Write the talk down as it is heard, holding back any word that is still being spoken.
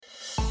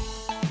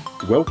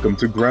Welcome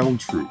to Ground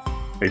Truth,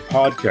 a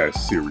podcast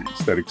series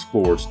that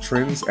explores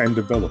trends and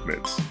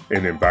developments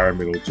in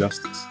environmental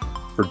justice,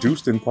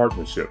 produced in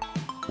partnership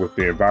with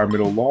the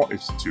Environmental Law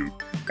Institute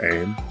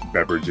and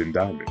Beveridge and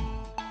Diamond.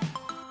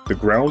 The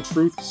Ground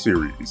Truth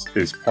series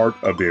is part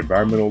of the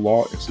Environmental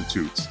Law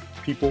Institute's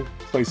People,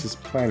 Places,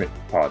 Planet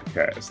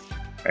podcast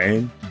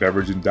and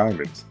Beveridge and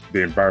Diamond's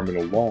The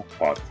Environmental Law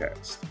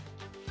podcast.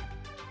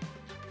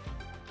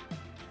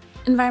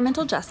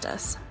 Environmental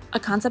justice, a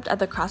concept at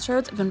the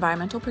crossroads of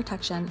environmental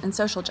protection and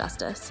social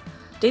justice,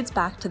 dates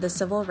back to the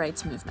civil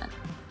rights movement.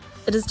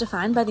 It is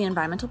defined by the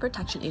Environmental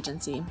Protection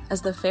Agency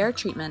as the fair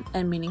treatment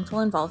and meaningful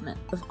involvement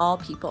of all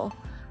people,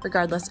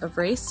 regardless of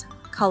race,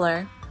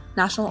 color,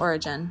 national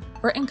origin,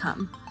 or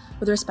income,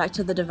 with respect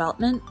to the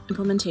development,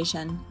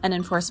 implementation, and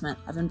enforcement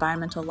of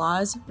environmental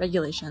laws,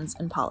 regulations,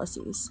 and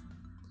policies.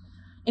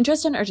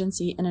 Interest and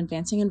urgency in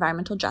advancing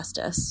environmental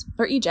justice,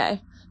 or EJ,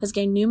 has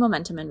gained new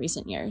momentum in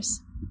recent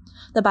years.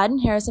 The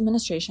Biden-Harris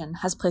administration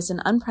has placed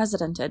an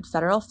unprecedented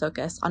federal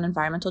focus on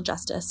environmental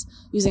justice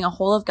using a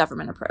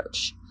whole-of-government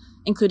approach,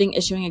 including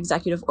issuing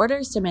executive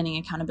orders demanding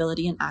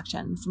accountability and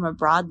action from a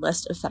broad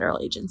list of federal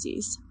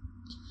agencies.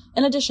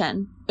 In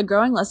addition, a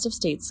growing list of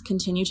states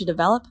continue to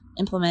develop,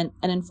 implement,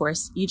 and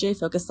enforce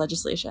EJ-focused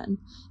legislation,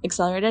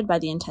 accelerated by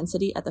the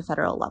intensity at the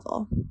federal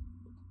level.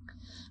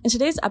 In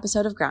today's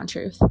episode of Ground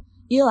Truth,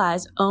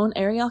 ELI's own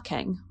Ariel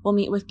King will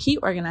meet with key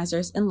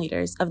organizers and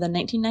leaders of the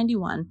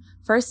 1991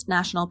 First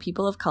National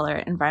People of Color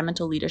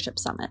Environmental Leadership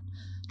Summit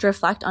to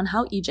reflect on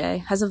how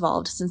EJ has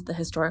evolved since the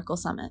historical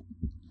summit.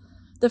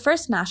 The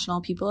First National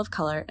People of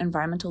Color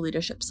Environmental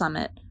Leadership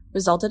Summit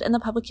resulted in the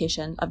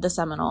publication of the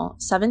seminal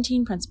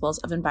 17 Principles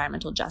of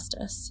Environmental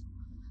Justice.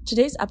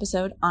 Today's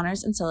episode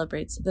honors and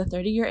celebrates the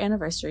 30-year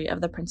anniversary of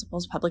the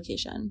Principles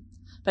publication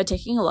by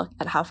taking a look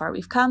at how far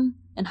we've come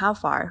and how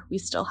far we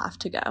still have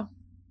to go.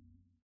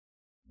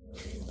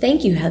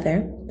 Thank you,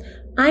 Heather.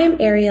 I am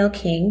Ariel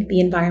King,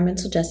 the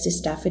Environmental Justice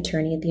Staff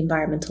Attorney at the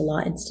Environmental Law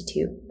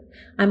Institute.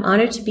 I'm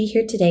honored to be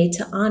here today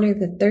to honor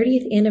the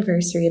 30th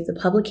anniversary of the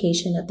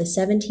publication of the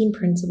 17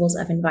 Principles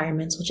of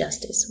Environmental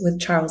Justice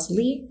with Charles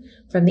Lee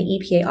from the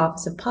EPA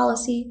Office of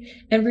Policy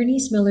and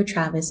Vernice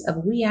Miller-Travis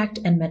of We Act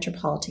and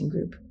Metropolitan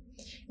Group.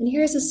 And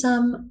here's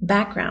some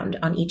background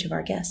on each of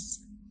our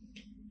guests.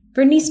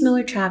 Vernice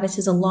Miller-Travis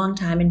is a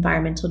longtime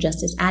environmental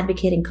justice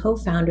advocate and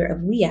co-founder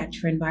of We Act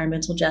for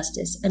Environmental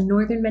Justice, a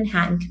Northern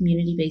Manhattan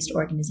community-based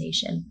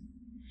organization.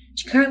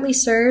 She currently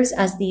serves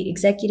as the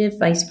Executive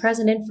Vice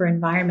President for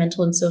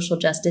Environmental and Social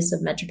Justice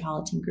of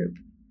Metropolitan Group.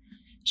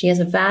 She has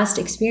a vast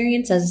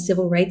experience as a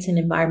civil rights and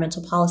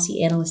environmental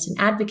policy analyst and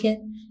advocate,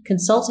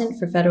 consultant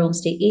for federal and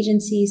state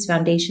agencies,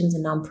 foundations,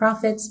 and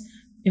nonprofits,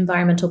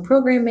 environmental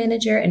program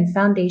manager, and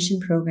foundation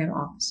program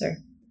officer.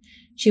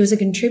 She was a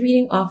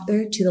contributing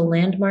author to the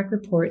landmark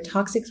report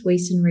Toxic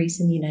Waste and Race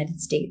in the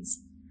United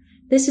States.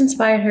 This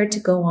inspired her to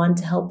go on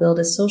to help build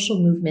a social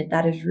movement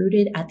that is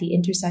rooted at the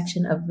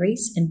intersection of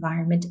race,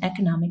 environment,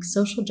 economics,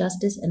 social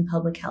justice, and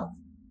public health.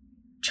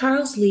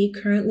 Charles Lee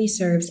currently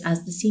serves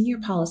as the Senior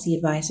Policy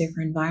Advisor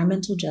for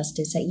Environmental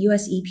Justice at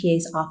U.S.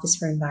 EPA's Office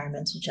for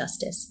Environmental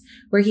Justice,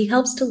 where he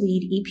helps to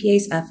lead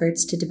EPA's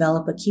efforts to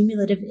develop a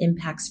cumulative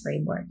impacts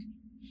framework.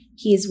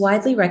 He is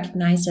widely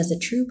recognized as a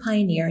true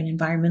pioneer in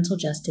environmental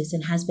justice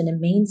and has been a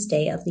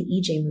mainstay of the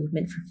EJ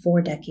movement for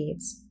 4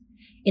 decades.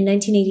 In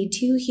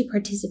 1982, he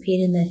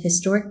participated in the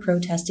historic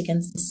protest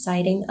against the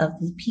siting of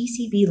the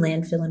PCB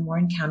landfill in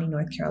Warren County,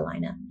 North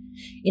Carolina.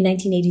 In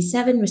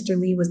 1987, Mr.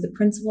 Lee was the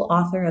principal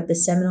author of the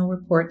seminal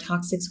report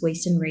Toxic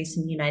Waste and Race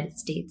in the United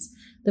States,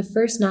 the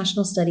first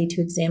national study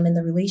to examine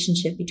the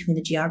relationship between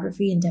the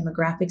geography and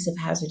demographics of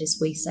hazardous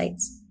waste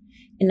sites.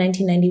 In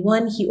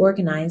 1991, he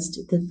organized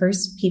the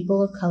first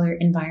People of Color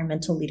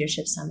Environmental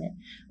Leadership Summit,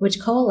 which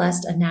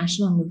coalesced a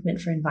national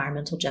movement for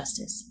environmental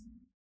justice.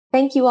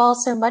 Thank you all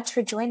so much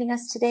for joining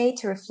us today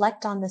to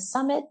reflect on the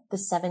summit, the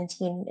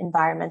 17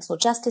 environmental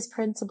justice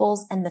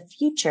principles, and the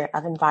future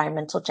of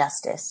environmental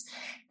justice.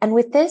 And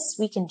with this,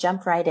 we can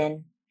jump right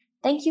in.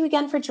 Thank you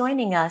again for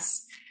joining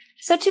us.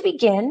 So to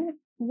begin,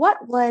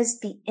 what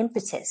was the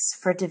impetus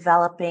for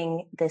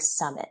developing this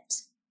summit?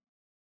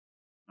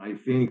 I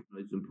think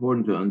it's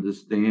important to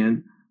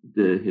understand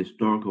the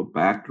historical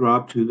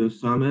backdrop to the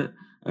summit,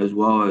 as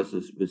well as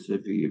the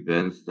specific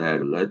events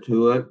that led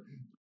to it.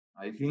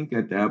 I think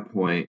at that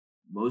point,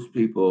 most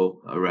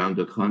people around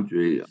the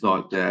country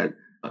thought that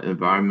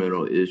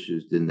environmental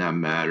issues did not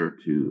matter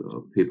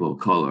to people of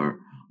color.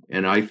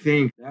 And I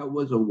think that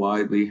was a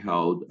widely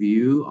held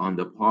view on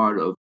the part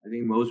of, I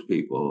think, most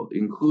people,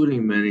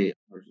 including many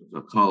persons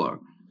of color.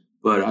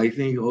 But I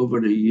think over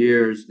the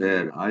years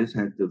that I've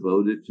had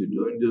devoted to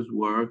doing this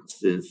work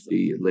since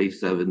the late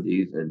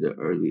 70s and the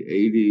early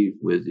 80s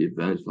with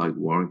events like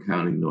Warren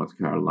County, North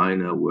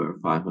Carolina, where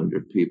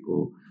 500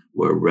 people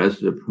were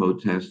arrested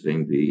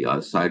protesting the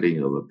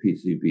siting of a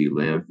PCB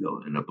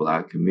landfill in a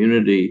Black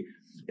community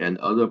and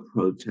other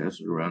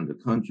protests around the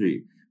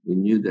country, we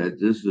knew that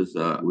this is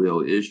a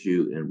real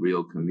issue in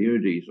real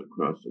communities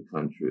across the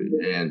country.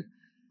 And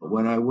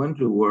When I went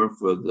to work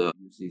for the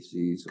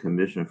UCC's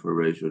Commission for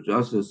Racial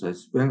Justice, I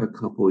spent a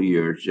couple of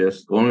years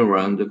just going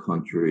around the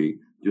country,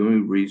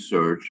 doing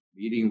research,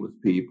 meeting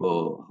with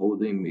people,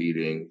 holding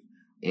meetings,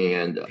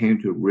 and came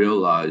to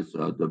realize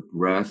the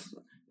breadth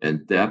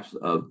and depth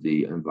of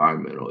the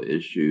environmental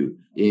issue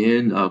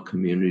in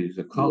communities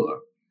of color.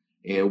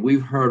 And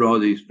we've heard all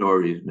these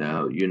stories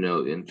now,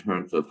 in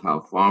terms of how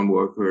farm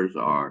workers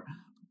are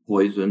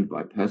poisoned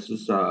by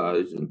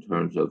pesticides, in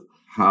terms of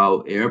how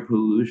air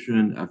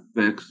pollution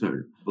affects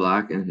our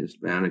Black and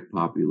Hispanic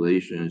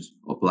populations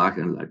or Black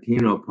and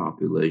Latino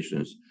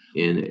populations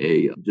in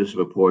a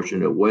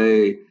disproportionate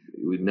way.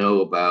 We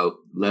know about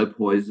lead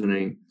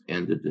poisoning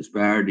and the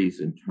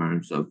disparities in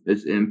terms of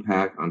its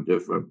impact on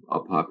different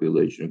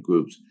population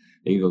groups.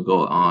 And you can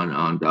go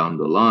on down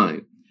the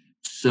line.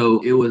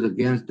 So it was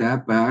against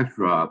that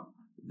backdrop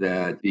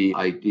that the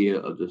idea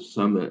of the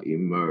summit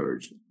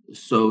emerged.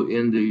 So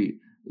in the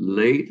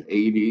late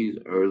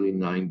 80s, early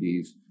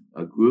 90s,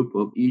 a group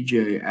of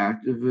EJ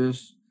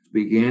activists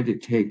began to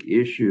take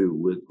issue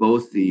with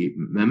both the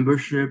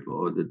membership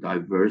or the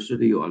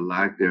diversity or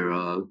lack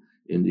thereof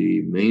in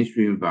the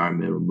mainstream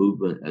environmental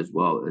movement as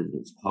well as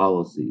its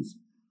policies.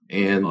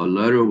 And a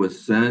letter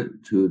was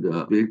sent to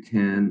the Big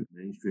Ten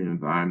mainstream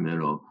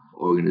environmental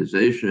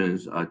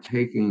organizations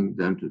taking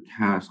them to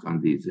task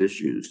on these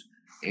issues.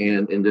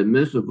 And in the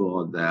midst of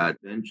all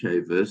that, Ben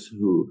Chavis,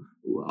 who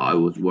I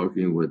was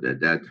working with at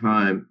that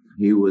time,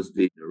 he was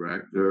the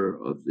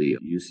director of the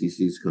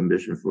UCC's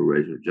Commission for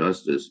Racial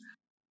Justice,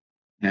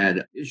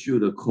 had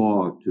issued a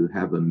call to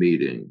have a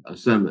meeting, a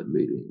summit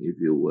meeting, if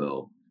you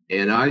will.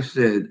 And I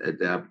said at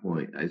that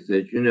point, I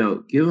said,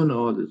 given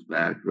all this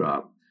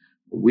backdrop,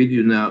 we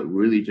do not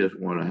really just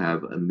want to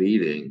have a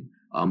meeting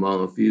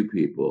among a few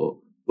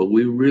people, but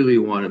we really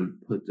want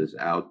to put this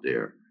out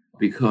there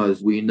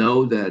because we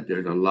know that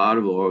there's a lot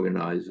of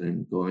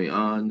organizing going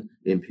on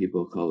in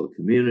people of color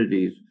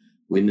communities.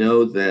 We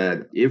know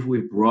that if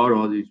we brought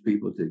all these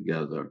people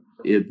together,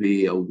 it'd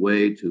be a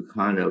way to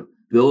kind of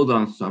build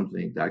on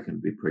something that can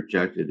be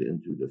projected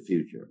into the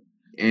future.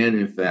 And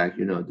in fact,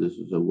 this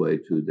is a way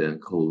to then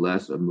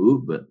coalesce a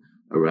movement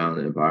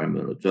around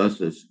environmental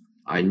justice.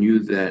 I knew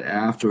that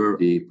after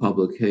the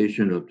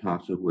publication of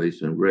Toxic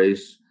Waste and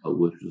Race,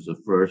 which was the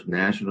first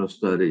national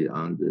study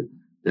on the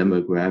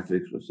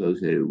demographics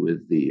associated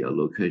with the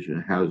location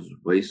of hazardous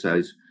waste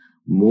sites,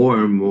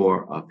 more and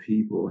more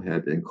people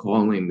have been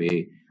calling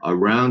me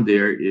around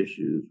their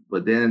issues,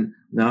 but then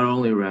not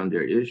only around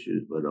their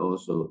issues, but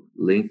also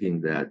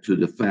linking that to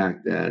the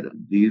fact that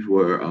these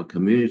were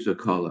communities of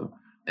color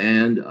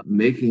and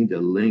making the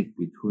link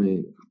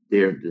between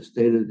the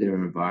state of their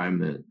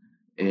environment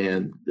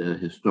and the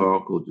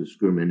historical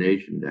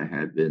discrimination that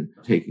had been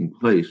taking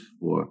place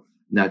for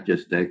not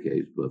just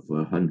decades, but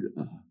for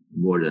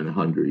more than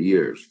 100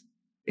 years.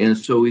 And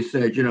so we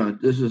said,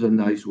 this is a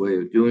nice way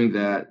of doing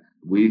that.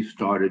 We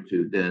started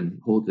to then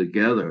pull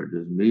together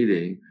this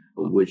meeting,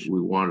 which we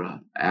wanted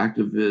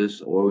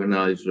activists,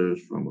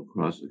 organizers from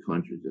across the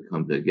country to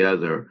come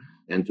together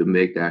and to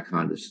make that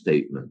kind of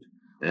statement.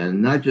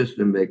 And not just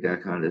to make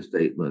that kind of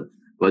statement,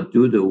 but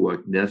do the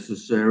work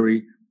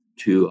necessary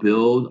to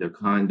build the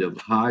kind of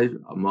ties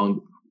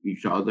among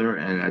each other.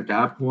 And at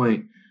that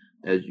point,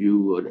 as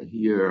you would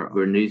hear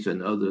Bernice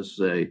and others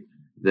say,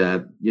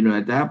 that,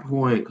 at that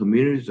point,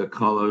 communities of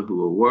color who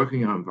were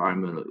working on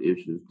environmental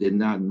issues did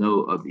not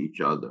know of each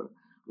other.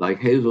 Like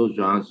Hazel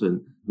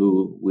Johnson,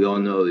 who we all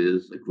know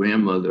is the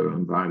grandmother of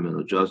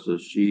environmental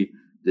justice, she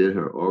did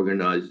her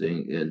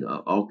organizing in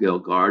Oakdale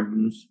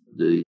Gardens,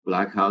 the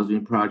Black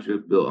housing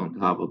project built on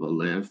top of a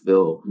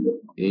landfill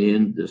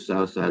in the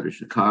south side of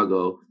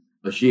Chicago.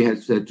 She had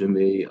said to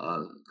me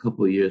a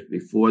couple of years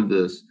before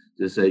this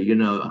to say,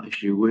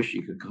 she wished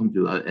she could come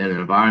to an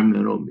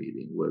environmental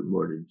meeting where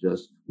more than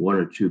just one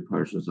or two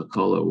persons of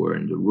color were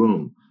in the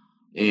room.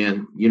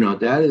 And,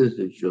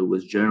 that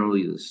was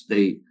generally the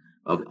state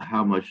of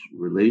how much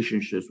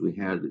relationships we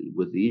had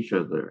with each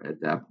other at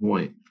that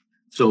point.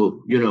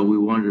 So, we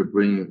wanted to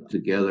bring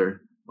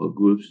together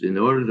groups in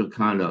order to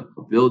kind of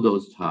build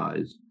those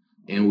ties.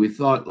 And we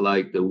thought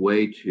like the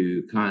way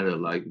to kind of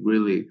like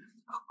really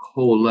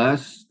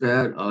coalesce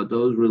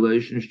those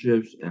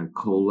relationships and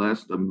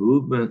coalesce the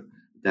movement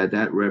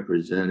that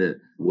represented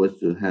was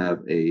to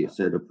have a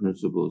set of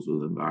principles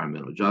of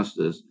environmental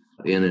justice.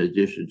 In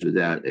addition to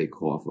that, a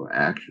call for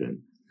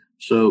action.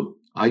 So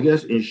I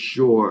guess in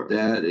short,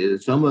 that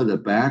is some of the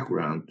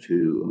background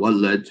to what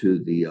led to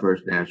the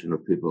first National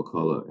People of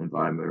Color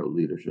Environmental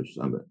Leadership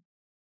Summit.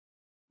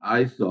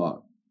 I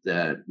thought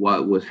that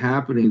what was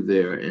happening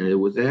there, and it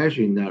was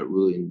actually not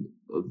really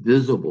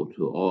visible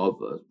to all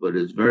of us, but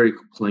it's very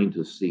plain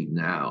to see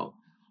now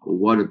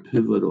what a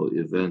pivotal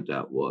event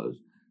that was.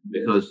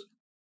 Because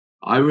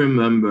I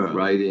remember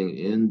writing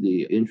in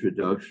the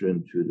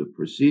introduction to the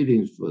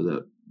proceedings for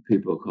the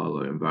People of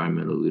Color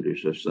Environmental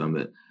Leadership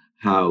Summit,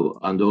 how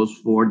on those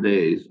 4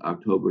 days,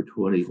 October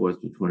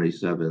 24th to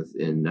 27th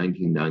in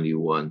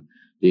 1991,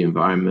 the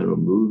environmental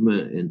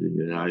movement in the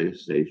United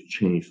States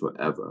changed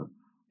forever.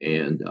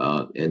 And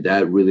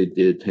that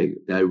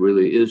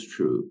really is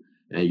true.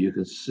 And you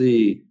can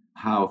see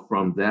how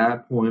from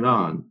that point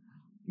on,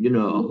 a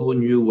whole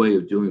new way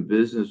of doing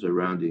business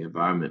around the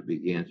environment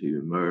began to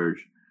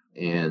emerge.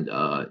 And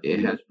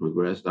it has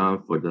progressed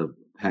on for the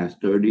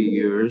past 30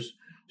 years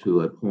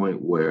to a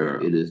point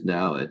where it is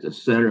now at the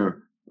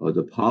center of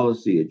the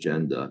policy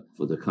agenda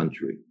for the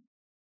country.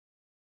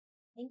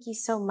 Thank you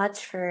so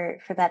much for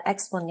that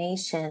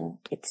explanation.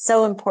 It's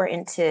so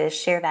important to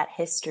share that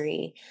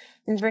history.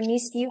 And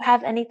Vernice, do you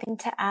have anything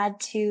to add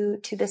to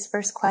this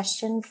first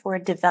question for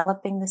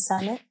developing the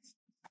summit?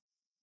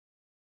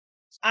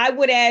 I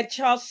would add,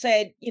 Charles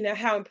said,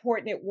 how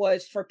important it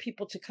was for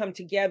people to come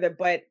together.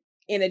 But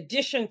in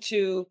addition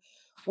to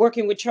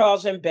working with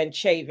Charles and Ben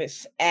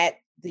Chavis at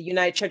the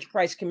United Church of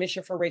Christ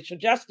Commission for Racial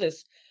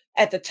Justice,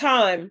 at the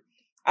time,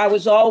 I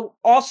was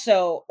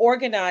also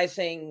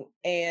organizing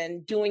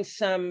and doing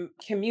some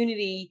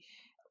community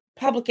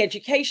public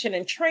education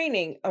and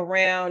training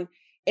around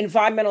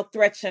environmental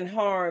threats and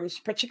harms,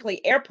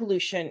 particularly air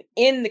pollution,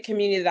 in the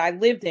community that I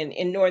lived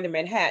in Northern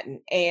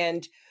Manhattan.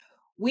 And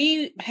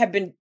we have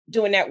been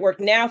doing that work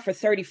now for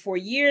 34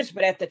 years,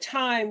 but at the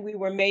time we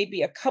were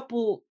maybe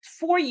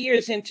 4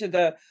 years into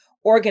the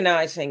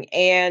organizing.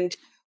 And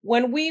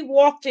when we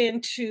walked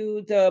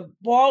into the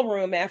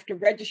ballroom after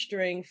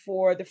registering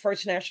for the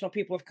First National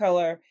People of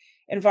Color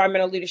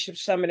Environmental Leadership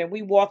Summit, and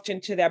we walked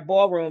into that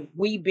ballroom,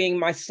 we being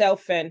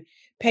myself and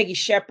Peggy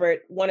Shepard,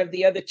 one of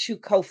the other two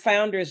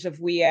co-founders of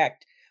We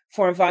Act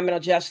for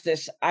Environmental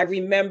Justice, I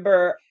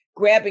remember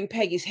grabbing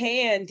Peggy's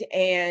hand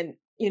and,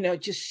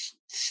 just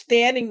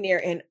standing there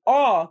in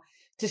awe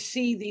to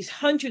see these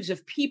hundreds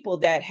of people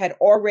that had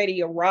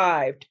already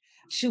arrived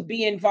to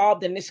be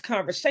involved in this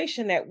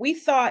conversation, that we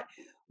thought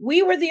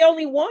we were the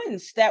only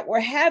ones that were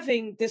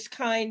having this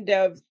kind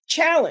of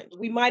challenge.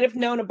 We might have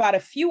known about a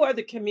few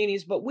other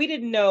communities, but we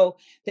didn't know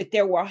that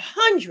there were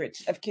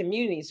hundreds of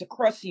communities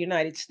across the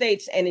United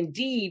States and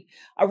indeed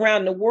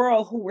around the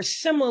world who were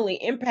similarly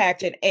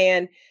impacted.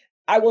 And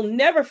I will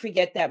never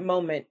forget that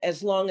moment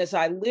as long as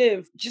I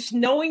live. Just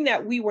knowing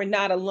that we were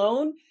not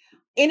alone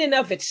in and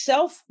of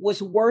itself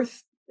was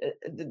worth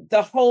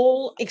the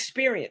whole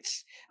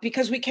experience,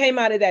 because we came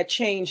out of that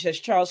change, as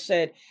Charles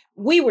said,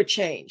 we were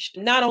changed.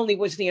 Not only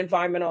was the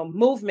environmental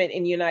movement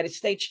in the United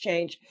States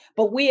changed,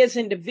 but we as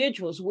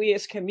individuals, we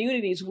as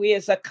communities, we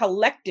as a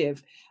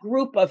collective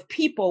group of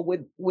people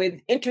with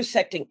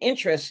intersecting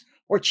interests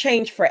were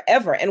changed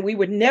forever. And we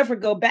would never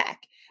go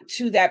back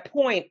to that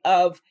point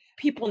of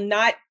people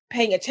not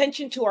paying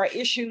attention to our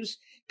issues,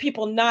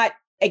 people not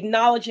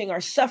acknowledging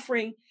our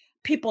suffering,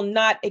 people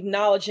not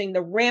acknowledging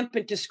the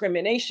rampant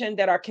discrimination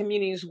that our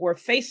communities were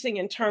facing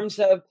in terms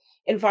of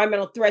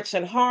environmental threats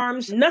and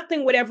harms.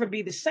 Nothing would ever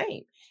be the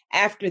same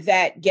after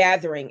that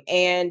gathering.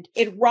 And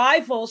it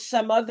rivals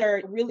some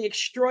other really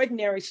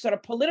extraordinary sort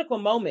of political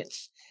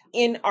moments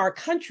in our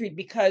country,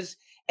 because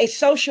a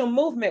social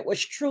movement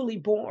was truly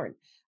born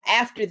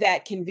after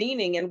that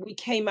convening. And we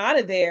came out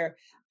of there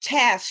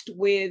tasked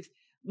with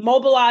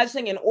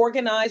mobilizing and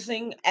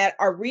organizing at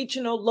our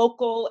regional,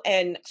 local,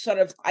 and sort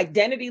of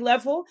identity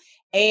level.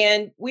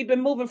 And we've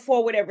been moving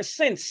forward ever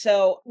since.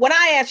 So when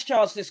I asked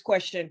Charles this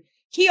question,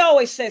 he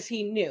always says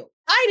he knew.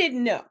 I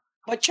didn't know,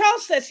 but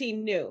Charles says he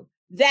knew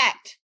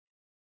that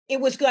it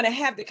was going to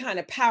have the kind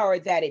of power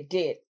that it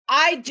did.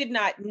 I did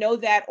not know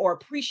that or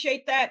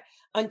appreciate that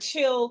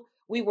until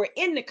we were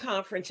in the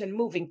conference and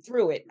moving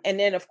through it. And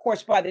then, of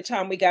course, by the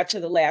time we got to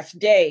the last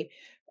day,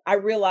 I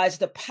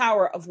realized the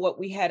power of what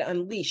we had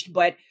unleashed,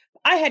 but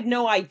I had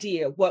no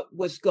idea what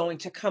was going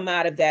to come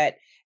out of that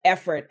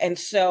effort. And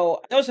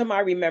so those are my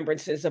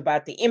remembrances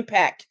about the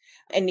impact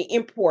and the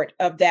import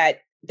of that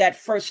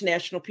first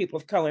National People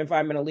of Color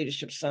Environmental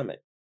Leadership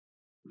Summit.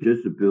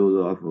 Just to build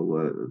off of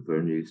what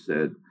Vernice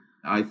said,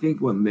 I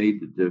think what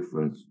made the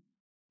difference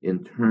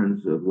in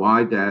terms of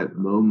why that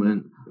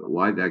moment,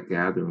 why that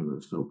gathering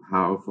was so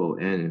powerful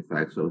and in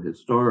fact so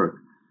historic,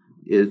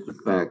 is the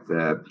fact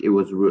that it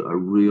was a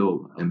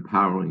real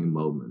empowering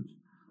moment.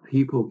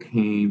 People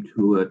came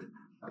to it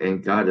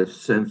and got a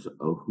sense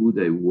of who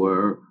they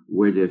were,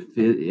 where they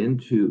fit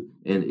into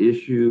an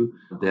issue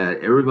that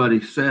everybody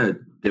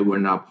said they were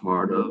not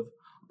part of.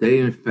 They,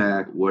 in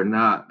fact, were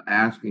not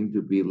asking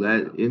to be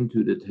led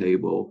into the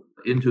table,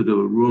 into the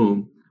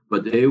room,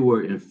 but they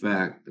were, in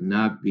fact,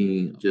 not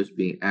just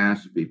being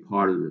asked to be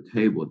part of the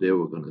table. They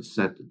were going to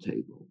set the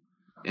table.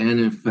 And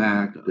in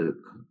fact, the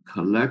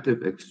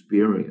collective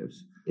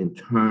experience in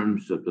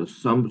terms of the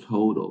sum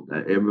total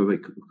that everybody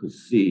could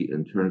see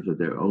in terms of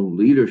their own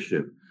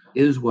leadership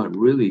is what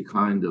really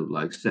kind of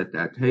like set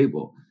that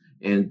table.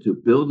 And to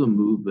build a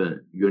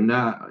movement, you're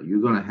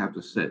going to have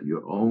to set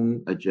your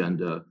own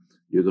agenda.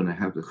 You're going to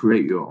have to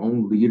create your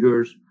own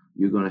leaders.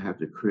 You're going to have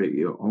to create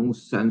your own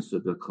sense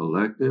of the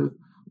collective.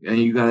 And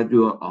you got to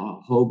do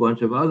a whole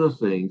bunch of other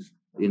things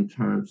in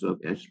terms of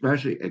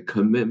especially a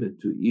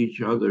commitment to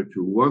each other,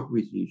 to work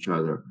with each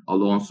other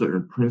along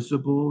certain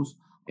principles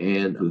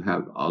and to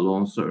have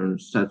along certain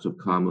sets of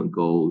common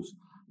goals.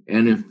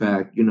 And in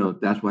fact,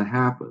 that's what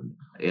happened.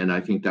 And I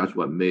think that's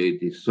what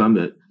made the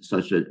summit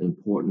such an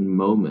important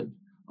moment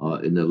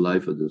in the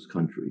life of this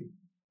country.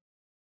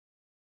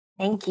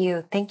 Thank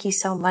you. Thank you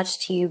so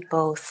much to you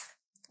both.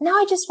 Now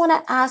I just want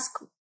to ask,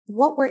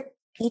 what were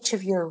each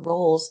of your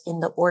roles in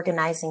the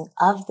organizing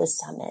of the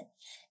summit?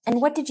 And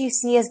what did you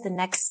see as the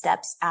next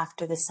steps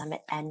after the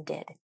summit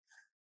ended?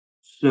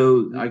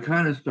 So I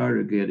kind of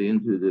started to get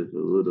into this a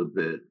little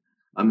bit.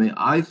 I mean,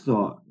 I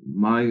thought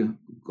my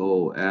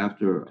goal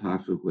after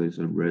toxic waste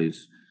and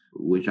race,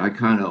 which I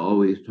kind of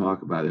always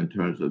talk about in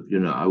terms of,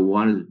 I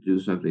wanted to do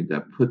something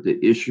that put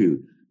the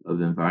issue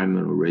of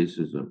environmental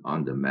racism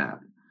on the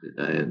map.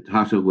 And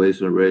toxic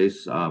waste and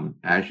race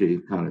actually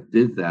kind of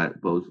did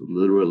that both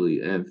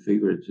literally and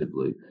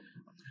figuratively.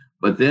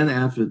 But then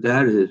after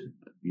that is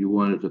you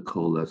wanted to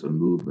coalesce a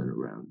movement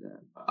around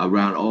that,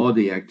 around all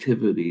the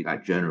activity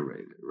that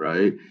generated,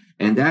 right?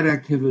 And that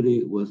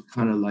activity was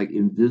kind of like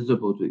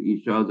invisible to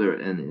each other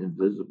and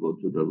invisible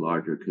to the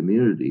larger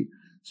community.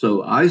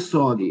 So I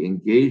saw the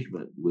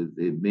engagement with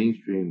the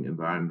mainstream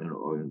environmental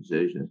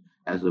organizations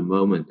as a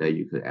moment that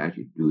you could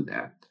actually do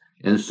that.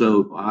 And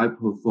so I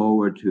put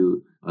forward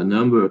to a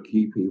number of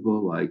key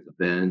people like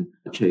Ben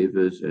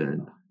Chavis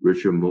and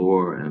Richard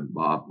Moore and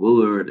Bob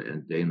Bullard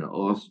and Dana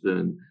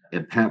Austin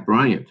and Pat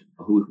Bryant,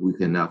 who we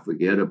cannot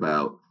forget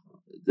about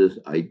this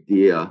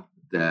idea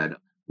that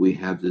we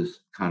have this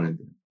kind of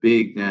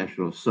big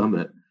national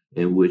summit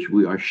in which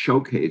we are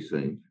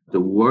showcasing the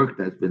work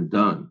that's been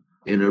done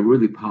in a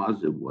really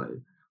positive way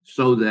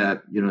so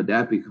that,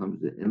 that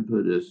becomes the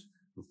impetus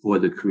for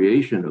the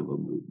creation of a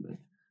movement.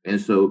 And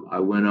so I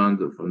went on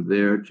from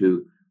there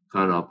to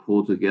kind of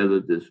pull together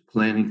this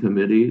planning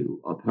committee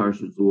of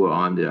persons who were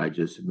on there I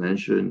just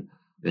mentioned.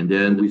 And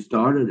then we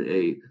started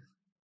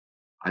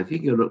I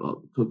think it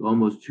took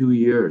almost 2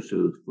 years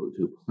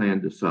to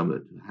plan the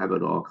summit, to have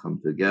it all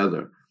come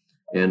together.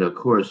 And of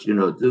course,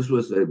 this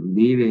was a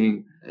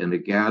meeting and a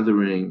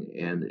gathering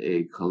and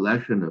a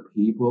collection of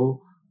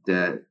people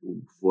that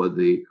for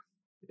the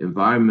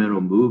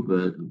environmental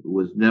movement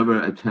was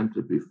never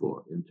attempted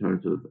before in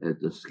terms of at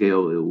the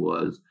scale it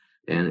was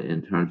and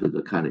in terms of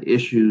the kind of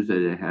issues that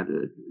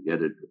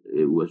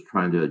it was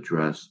trying to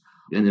address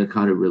and the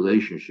kind of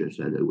relationships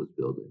that it was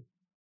building.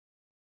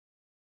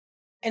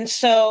 And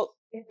so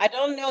I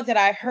don't know that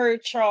I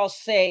heard Charles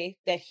say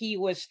that he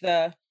was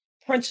the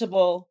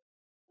principal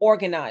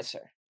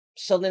organizer.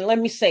 So then let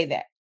me say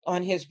that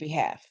on his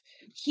behalf.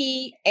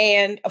 He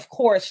and, of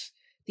course,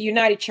 the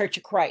United Church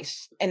of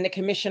Christ and the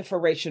Commission for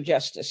Racial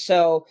Justice.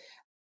 So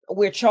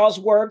where Charles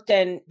worked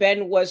and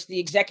Ben was the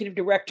executive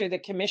director of the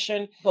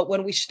commission. But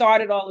when we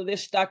started all of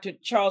this, Dr.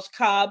 Charles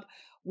Cobb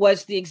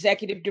was the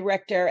executive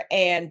director,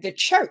 and the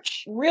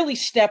church really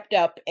stepped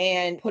up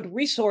and put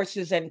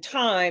resources and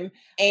time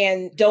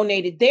and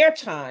donated their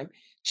time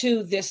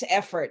to this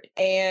effort.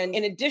 And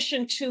in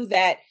addition to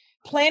that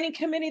planning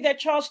committee that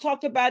Charles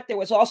talked about, there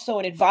was also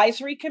an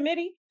advisory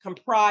committee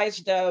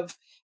comprised of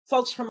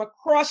folks from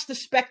across the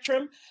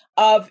spectrum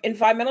of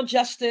environmental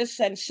justice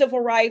and civil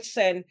rights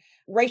and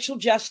racial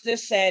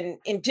justice and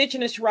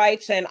indigenous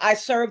rights. And I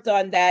served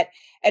on that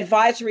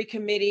advisory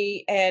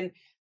committee. And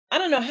I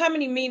don't know how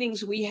many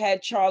meetings we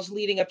had, Charles,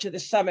 leading up to the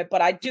summit,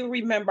 but I do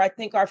remember, I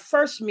think our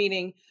first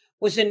meeting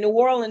was in New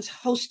Orleans,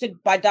 hosted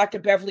by Dr.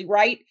 Beverly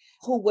Wright,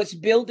 who was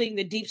building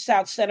the Deep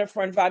South Center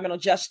for Environmental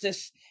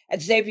Justice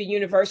at Xavier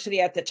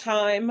University at the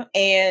time.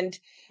 And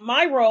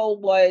my role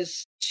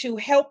was to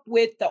help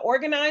with the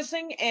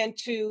organizing and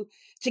to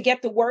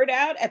get the word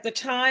out. At the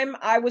time,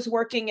 I was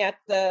working at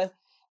the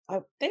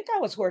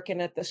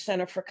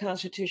Center for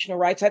Constitutional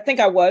Rights. I think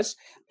I was.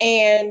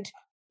 And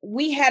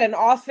we had an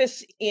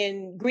office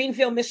in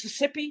Greenville,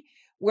 Mississippi,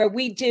 where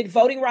we did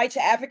voting rights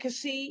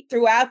advocacy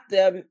throughout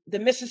the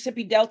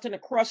Mississippi Delta and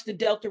across the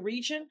Delta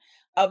region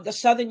of the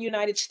Southern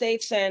United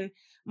States. And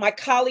my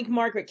colleague,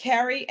 Margaret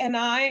Carey, and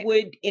I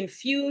would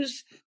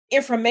infuse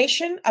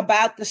information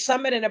about the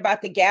summit and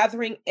about the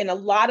gathering in a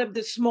lot of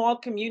the small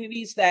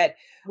communities that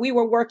we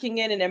were working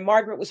in. And then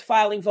Margaret was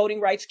filing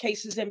voting rights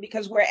cases in,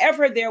 because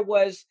wherever there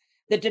was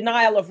the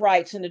denial of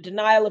rights and the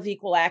denial of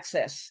equal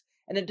access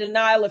and the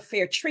denial of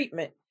fair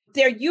treatment,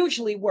 there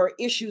usually were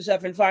issues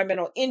of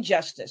environmental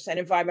injustice and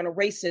environmental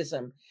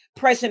racism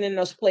present in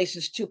those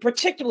places too,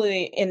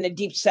 particularly in the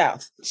Deep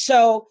South.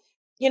 So,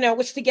 it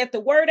was to get the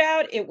word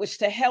out. It was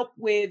to help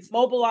with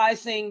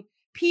mobilizing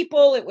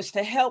people. It was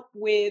to help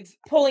with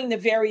pulling the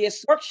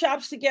various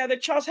workshops together.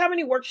 Charles, how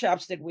many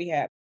workshops did we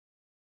have?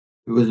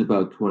 It was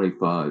about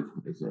 25,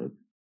 I think.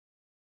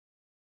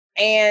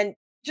 And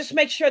just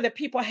make sure that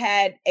people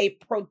had a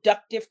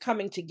productive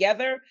coming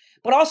together,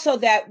 but also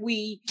that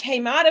we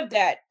came out of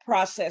that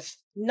process,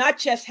 not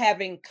just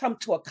having come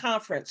to a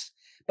conference,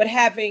 but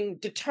having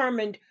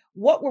determined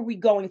what were we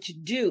going to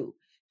do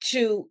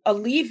to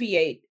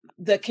alleviate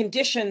the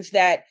conditions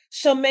that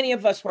so many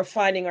of us were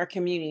finding our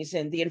communities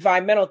in, the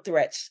environmental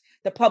threats,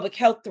 the public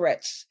health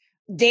threats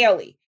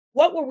daily.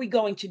 What were we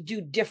going to do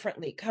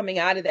differently coming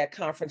out of that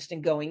conference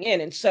than going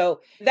in? And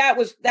so that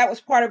was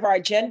part of our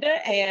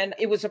agenda. And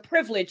it was a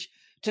privilege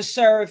to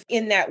serve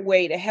in that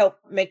way to help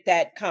make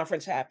that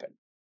conference happen.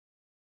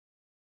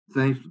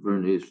 Thanks,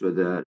 Vernice, for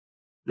that.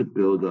 To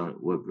build on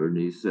what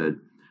Vernice said,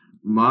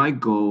 My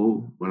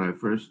goal when I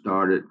first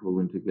started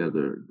pulling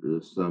together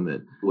the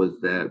summit was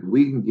that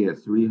we can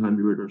get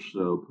 300 or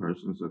so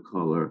persons of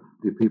color,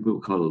 people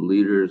of color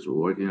leaders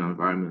working on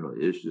environmental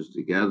issues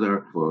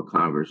together for a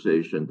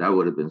conversation. That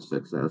would have been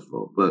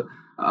successful. But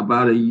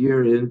about a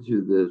year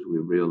into this, we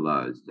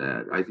realized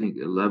that I think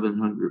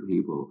 1,100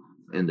 people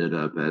ended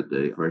up at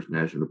the First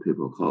National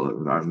People of Color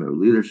Environmental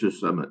Leadership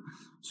Summit.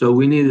 So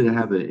we needed to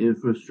have an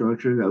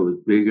infrastructure that was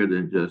bigger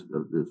than just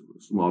this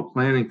small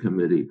planning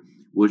committee,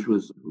 which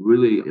was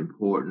really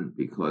important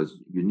because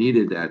you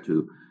needed that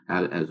to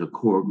have as a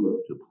core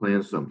group to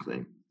plan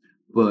something.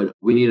 But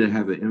we needed to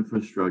have an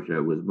infrastructure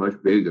that was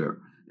much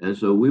bigger. And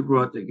so we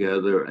brought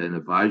together an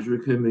advisory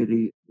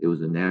committee. It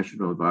was a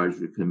national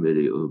advisory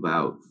committee of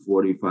about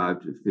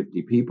 45 to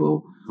 50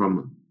 people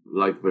from,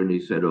 like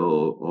Bernice said,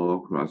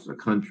 all across the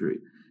country.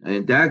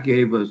 And that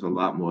gave us a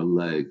lot more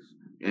legs.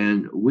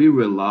 And we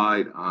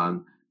relied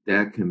on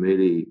that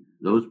committee,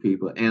 those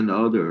people and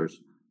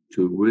others,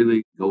 to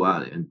really go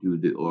out and do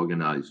the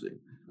organizing.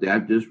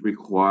 That just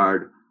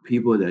required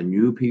people that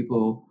knew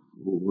people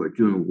who were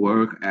doing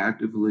work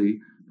actively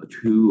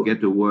to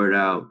get the word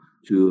out,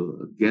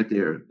 to get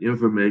their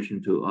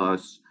information to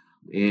us,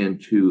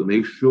 and to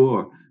make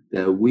sure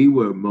that we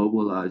were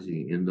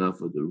mobilizing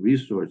enough of the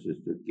resources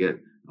to get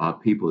our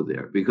people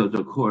there. Because,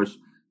 of course,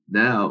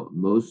 now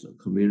most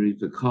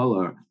communities of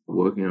color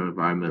working on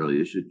environmental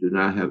issues do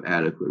not have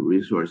adequate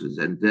resources.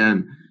 And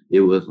then it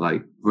was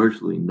like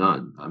virtually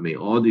none. I mean,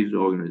 all these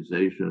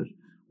organizations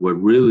were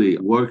really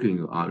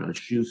working on a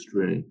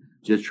shoestring,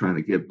 just trying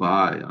to get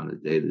by on a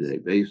day-to-day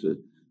basis.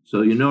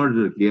 So in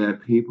order to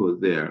get people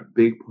there, a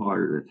big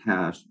part of the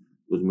task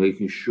was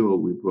making sure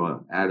we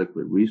brought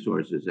adequate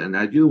resources. And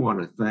I do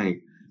want to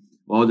thank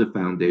all the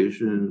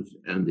foundations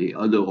and the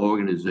other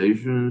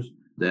organizations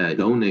that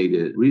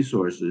donated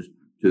resources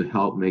to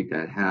help make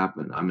that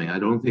happen. I mean, I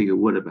don't think it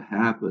would have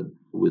happened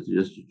with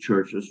just the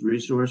church's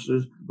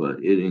resources, but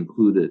it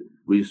included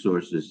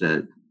resources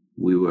that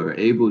we were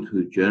able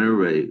to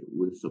generate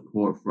with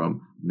support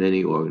from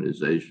many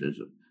organizations.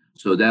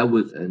 So that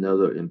was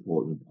another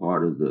important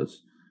part of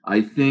this.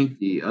 I think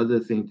the other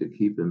thing to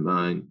keep in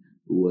mind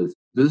was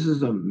this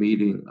is a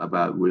meeting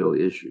about real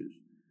issues.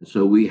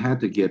 So we had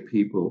to get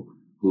people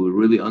who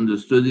really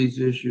understood these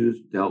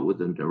issues, dealt with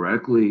them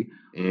directly,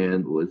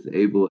 and was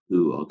able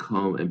to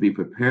come and be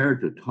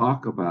prepared to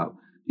talk about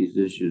these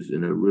issues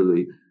in a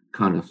really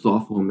kind of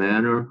thoughtful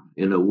manner,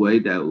 in a way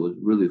that was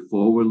really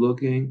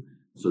forward-looking.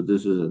 So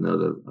this is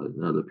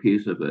another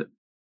piece of it.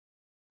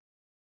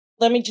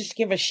 Let me just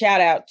give a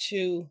shout out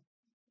to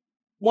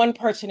one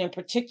person in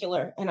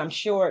particular, and I'm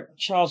sure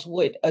Charles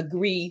would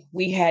agree.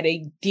 We had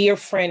a dear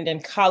friend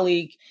and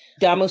colleague,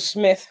 Damu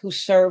Smith, who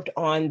served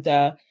on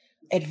the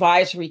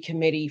advisory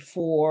committee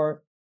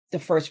for the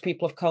first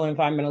People of Color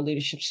Environmental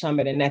Leadership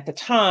Summit. And at the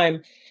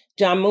time,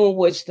 Damu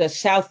was the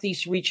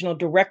Southeast Regional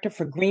Director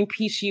for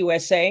Greenpeace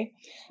USA.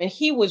 And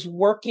he was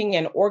working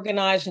and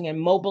organizing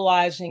and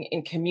mobilizing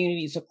in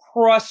communities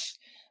across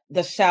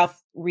the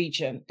South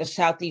region, the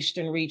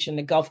Southeastern region,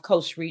 the Gulf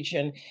Coast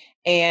region.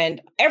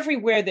 And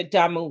everywhere that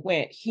Damu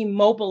went, he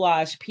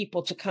mobilized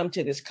people to come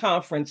to this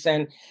conference.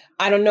 And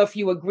I don't know if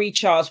you agree,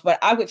 Charles, but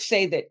I would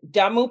say that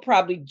Damu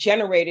probably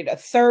generated a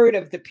third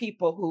of the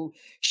people who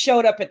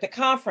showed up at the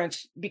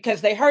conference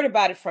because they heard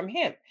about it from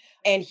him.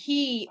 And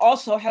he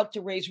also helped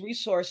to raise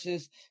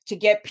resources to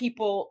get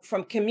people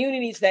from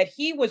communities that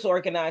he was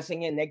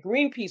organizing in, that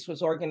Greenpeace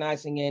was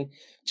organizing in,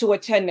 to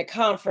attend the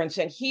conference.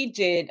 And he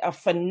did a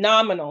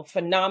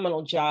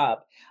phenomenal job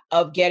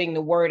of getting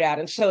the word out.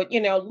 And so,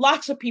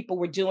 lots of people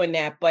were doing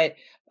that. But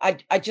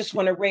I just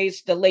want to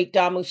raise the late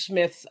Damu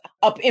Smith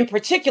up in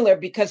particular,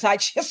 because I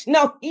just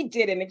know he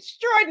did an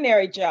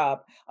extraordinary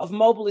job of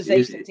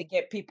mobilization to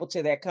get people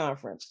to that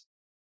conference.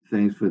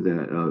 Thanks for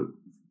that,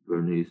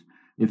 Bernice.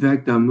 In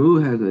fact,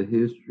 Damu has a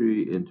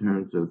history in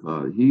terms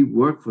of, he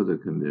worked for the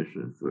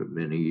commission for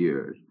many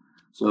years.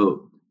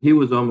 So he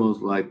was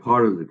almost like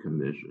part of the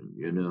commission,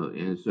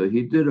 and so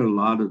he did a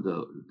lot of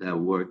that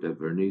work that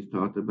Bernice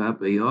talked about,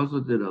 but he also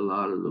did a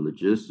lot of the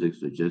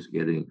logistics of just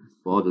getting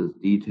all the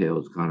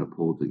details kind of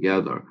pulled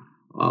together.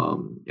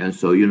 And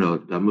so,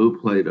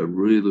 Damu played a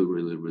really,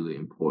 really, really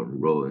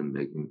important role in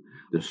making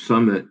the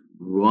summit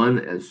run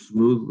as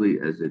smoothly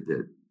as it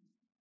did.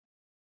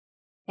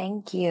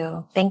 Thank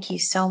you. Thank you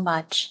so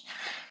much.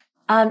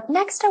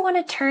 Next, I want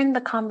to turn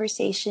the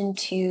conversation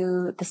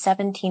to the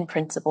 17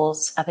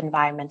 principles of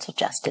environmental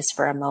justice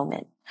for a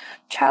moment.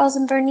 Charles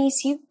and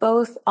Bernice, you've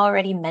both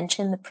already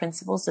mentioned the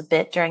principles a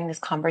bit during this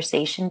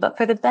conversation, but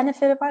for the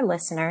benefit of our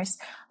listeners,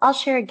 I'll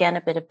share again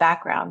a bit of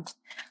background.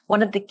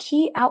 One of the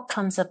key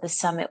outcomes of the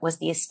summit was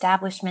the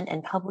establishment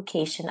and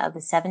publication of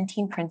the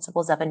 17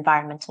 principles of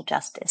environmental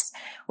justice,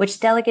 which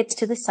delegates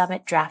to the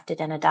summit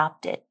drafted and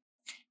adopted.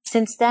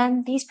 Since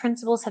then, these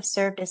principles have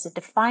served as a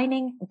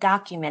defining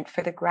document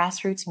for the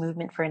grassroots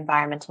movement for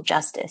environmental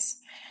justice.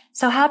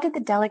 So how did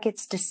the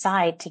delegates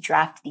decide to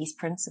draft these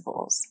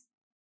principles?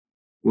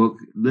 Well,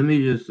 let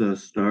me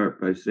just start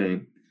by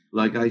saying,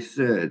 like I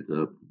said,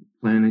 the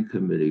planning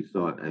committee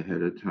thought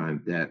ahead of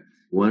time that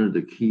one of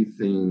the key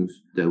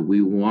things that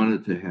we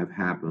wanted to have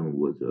happen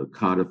was a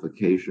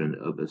codification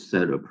of a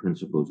set of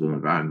principles of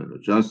environmental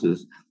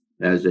justice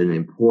as an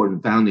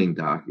important founding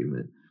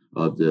document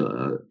of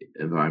the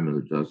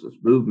environmental justice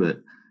movement.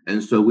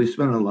 And so we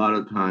spent a lot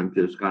of time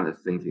just kind of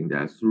thinking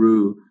that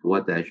through,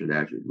 what that should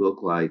actually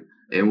look like.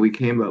 And we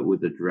came up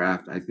with a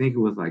draft, I think it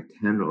was like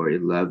 10 or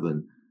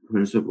 11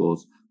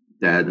 principles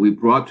that we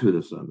brought to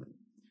the summit.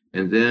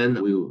 And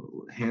then we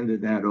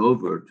handed that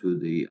over to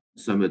the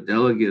summit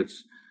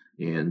delegates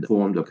and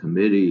formed a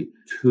committee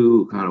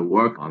to kind of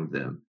work on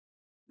them.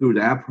 Through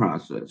that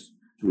process,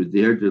 through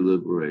their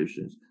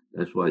deliberations,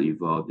 that's what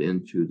evolved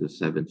into the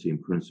 17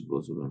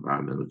 principles of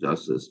environmental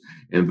justice.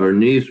 And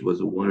Vernice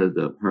was one of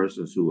the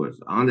persons who was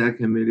on that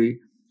committee,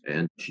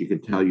 and she can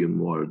tell you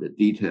more of the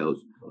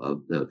details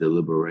of the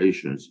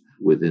deliberations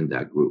within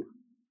that group.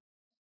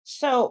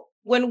 So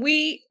when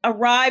we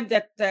arrived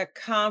at the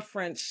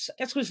conference,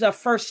 this was the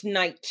first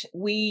night,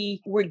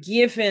 we were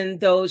given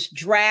those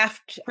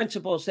draft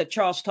principles that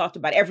Charles talked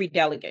about, every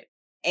delegate.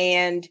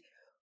 And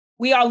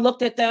we all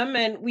looked at them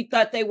and we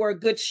thought they were a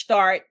good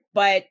start,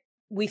 but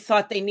we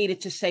thought they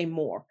needed to say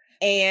more.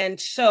 And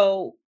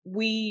so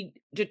we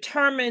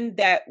determined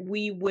that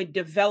we would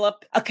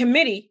develop a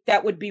committee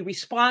that would be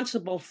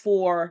responsible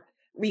for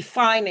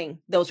refining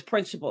those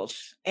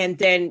principles and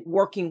then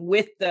working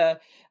with the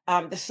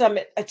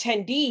summit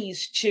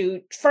attendees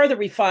to further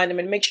refine them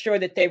and make sure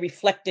that they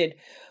reflected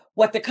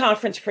what the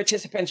conference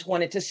participants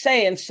wanted to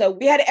say. And so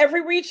we had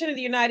every region of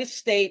the United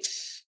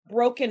States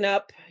broken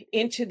up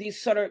into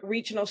these sort of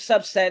regional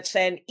subsets,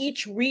 and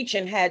each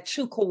region had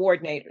 2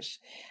 coordinators.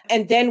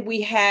 And then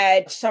we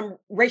had some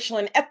racial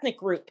and ethnic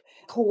group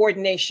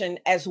coordination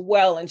as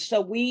well. And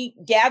so we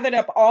gathered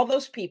up all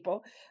those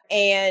people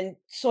and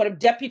sort of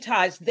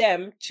deputized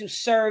them to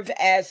serve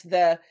as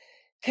the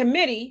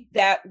committee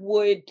that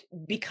would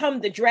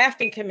become the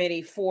drafting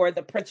committee for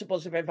the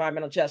principles of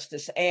environmental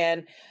justice.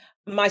 And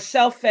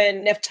myself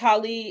and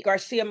Neftali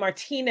Garcia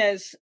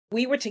Martinez,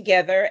 we were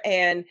together,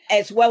 and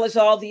as well as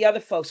all the other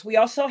folks. We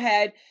also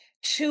had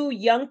 2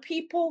 young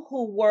people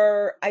who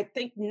were, I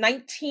think,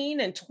 19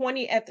 and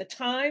 20 at the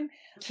time.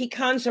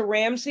 Kikanza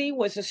Ramsey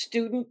was a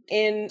student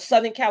in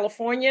Southern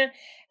California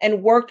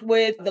and worked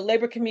with the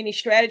Labor Community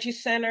Strategy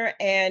Center,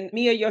 and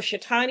Mia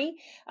Yoshitani.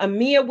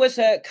 Mia was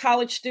a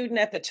college student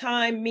at the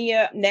time.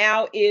 Mia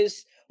now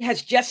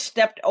has just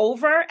stepped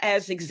over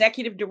as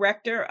executive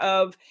director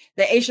of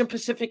the Asian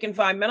Pacific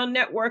Environmental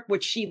Network,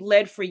 which she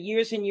led for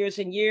years and years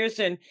and years.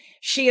 And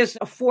she is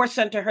a force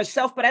unto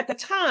herself. But at the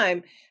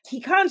time,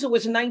 Kikanza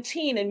was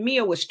 19 and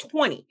Mia was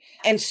 20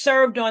 and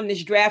served on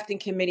this drafting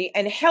committee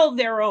and held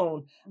their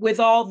own with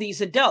all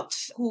these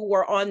adults who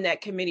were on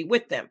that committee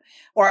with them.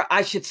 Or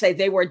I should say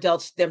they were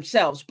adults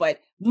themselves,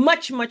 but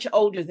much, much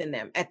older than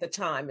them at the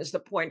time is the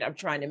point I'm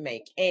trying to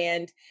make.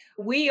 And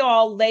we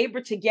all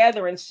labored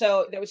together. And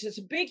so there was this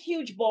big,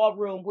 huge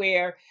ballroom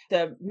where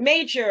the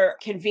major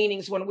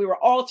convenings when we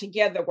were all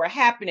together were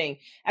happening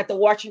at the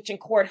Washington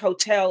Court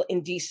Hotel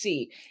in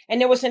DC. And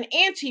there was an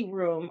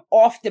anteroom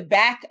off the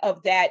back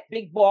of that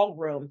big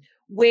ballroom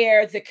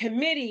where the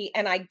committee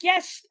and I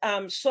guess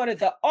sort of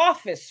the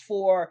office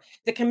for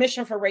the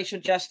Commission for Racial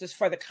Justice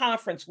for the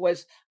conference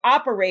was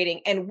operating.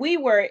 And we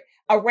were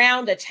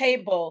around a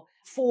table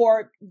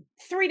for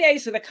 3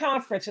 days of the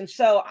conference. And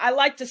so I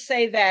like to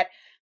say that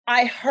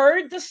I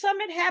heard the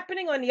summit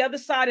happening on the other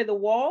side of the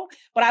wall,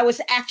 but I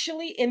was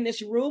actually in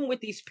this room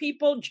with these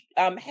people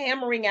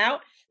hammering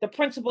out the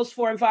principles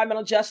for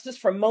environmental justice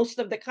for most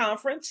of the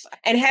conference,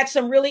 and had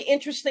some really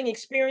interesting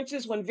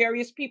experiences when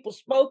various people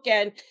spoke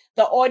and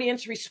the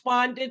audience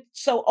responded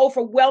so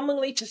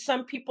overwhelmingly to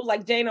some people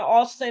like Dana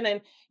Alston, and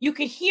you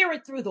could hear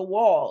it through the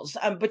walls,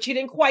 but you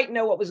didn't quite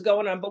know what was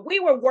going on. But we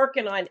were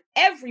working on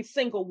every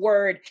single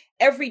word,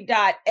 every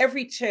dot,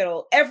 every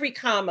tittle, every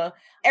comma,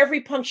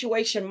 every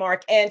punctuation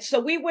mark. And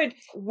so we would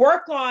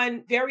work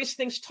on various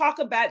things, talk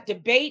about,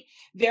 debate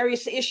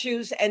various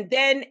issues, and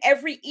then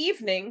every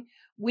evening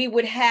we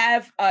would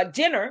have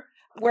dinner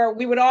where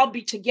we would all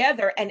be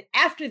together. And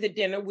after the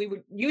dinner, we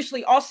would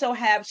usually also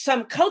have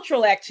some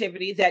cultural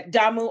activity that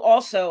Damu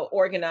also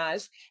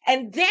organized.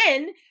 And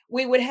then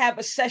we would have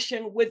a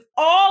session with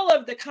all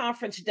of the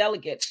conference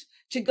delegates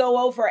to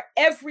go over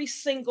every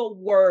single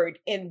word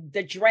in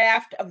the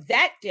draft of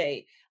that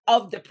day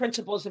of the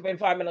principles of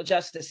environmental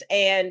justice.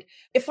 And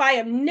if I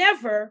am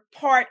never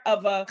part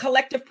of a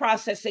collective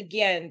process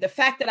again, the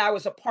fact that I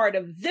was a part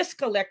of this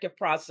collective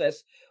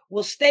process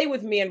will stay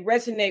with me and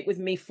resonate with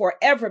me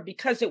forever,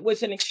 because it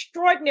was an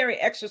extraordinary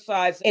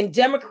exercise in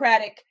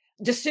democratic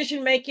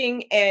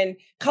decision-making and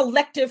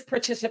collective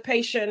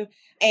participation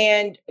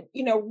and,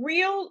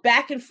 real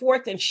back and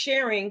forth and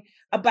sharing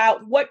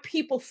about what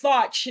people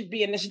thought should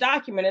be in this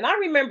document. And I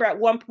remember at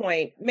one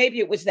point, maybe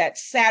it was that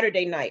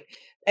Saturday night,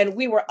 and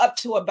we were up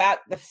to about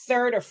the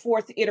third or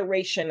fourth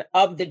iteration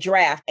of the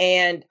draft.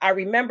 And I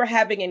remember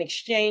having an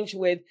exchange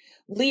with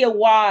Leah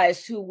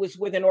Wise, who was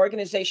with an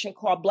organization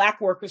called Black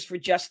Workers for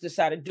Justice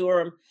out of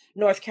Durham,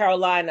 North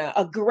Carolina,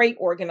 a great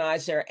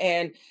organizer.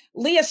 And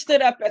Leah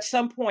stood up at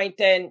some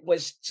point and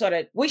was sort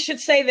of, we should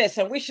say this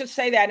and we should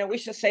say that and we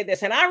should say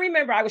this. And I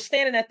remember I was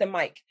standing at the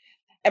mic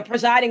and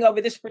presiding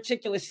over this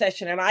particular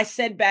session. And I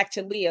said back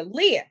to Leah,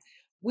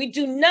 we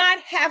do not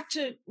have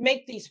to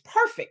make these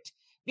perfect,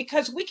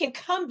 because we can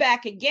come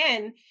back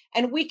again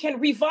and we can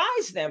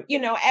revise them,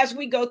 as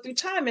we go through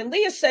time. And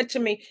Leah said to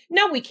me,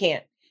 no, we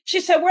can't. She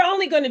said, we're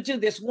only going to do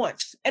this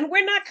once, and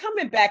we're not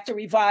coming back to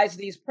revise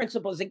these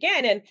principles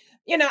again. And,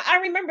 I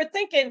remember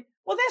thinking,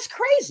 well, that's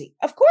crazy.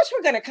 Of course,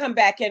 we're going to come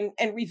back and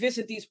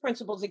revisit these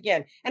principles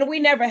again. And we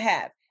never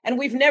have. And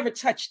we've never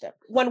touched them.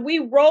 When we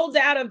rolled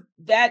out of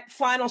that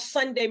final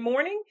Sunday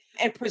morning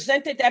and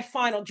presented that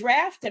final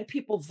draft, and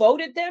people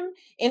voted them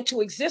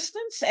into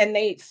existence, and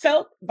they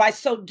felt by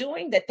so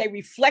doing that they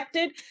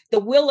reflected the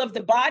will of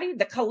the body,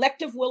 the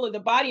collective will of the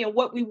body, and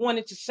what we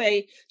wanted to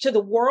say to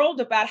the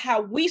world about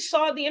how we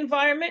saw the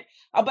environment,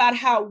 about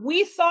how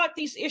we thought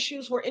these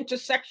issues were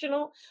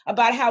intersectional,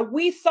 about how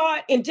we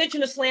thought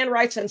indigenous land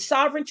rights and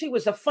sovereignty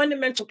was a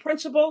fundamental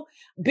principle,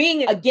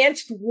 being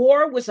against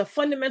war was a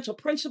fundamental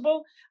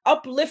principle,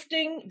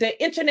 uplifting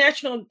the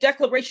International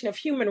Declaration of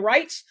Human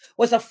Rights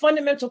was a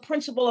fundamental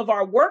principle of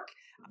our work.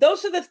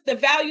 Those are the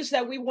values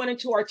that we wanted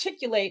to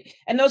articulate,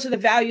 and those are the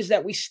values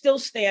that we still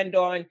stand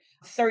on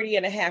 30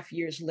 and a half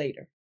years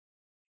later.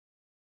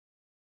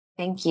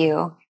 Thank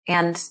you.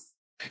 And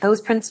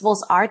those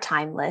principles are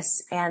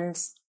timeless, and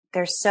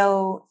they're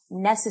so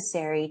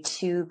necessary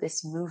to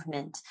this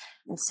movement.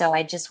 And so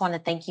I just want to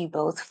thank you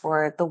both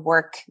for the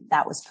work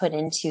that was put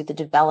into the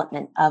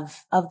development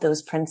of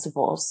those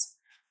principles.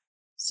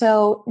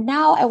 So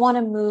now I want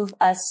to move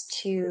us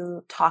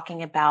to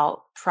talking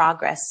about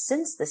progress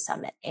since the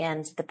summit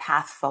and the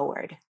path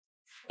forward.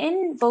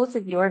 In both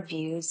of your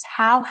views,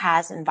 how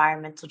has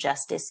environmental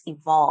justice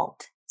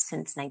evolved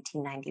since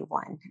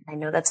 1991? I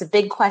know that's a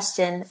big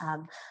question.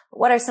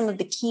 What are some of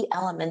the key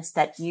elements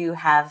that you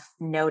have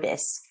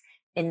noticed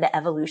in the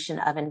evolution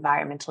of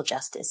environmental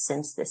justice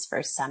since this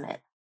first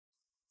summit?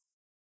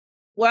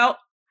 Well,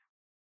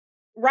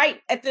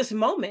 right at this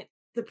moment,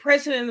 the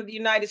President of the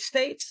United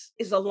States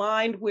is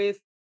aligned with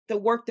the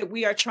work that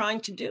we are trying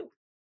to do.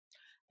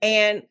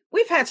 And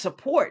we've had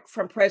support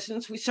from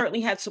presidents. We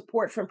certainly had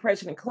support from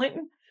President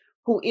Clinton,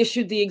 who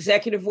issued the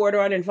executive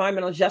order on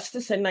environmental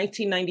justice in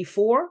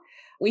 1994.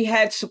 We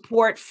had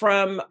support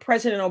from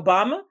President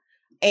Obama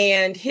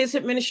and his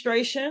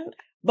administration,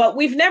 but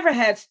we've never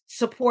had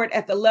support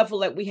at the level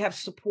that we have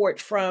support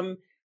from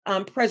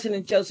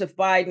President Joseph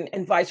Biden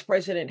and Vice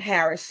President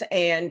Harris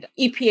and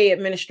EPA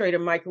Administrator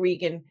Mike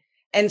Regan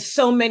and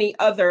so many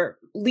other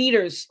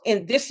leaders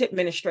in this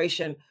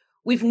administration.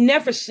 We've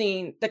never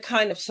seen the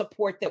kind of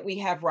support that we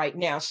have right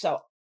now.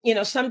 So,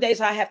 some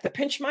days I have to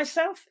pinch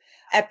myself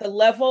at the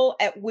level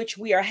at which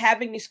we are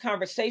having these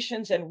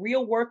conversations and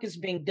real work is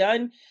being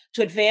done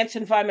to advance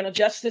environmental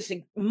justice.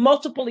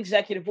 Multiple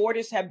executive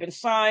orders have been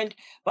signed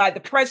by the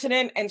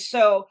president. And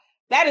so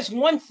that is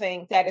one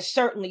thing that is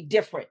certainly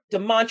different,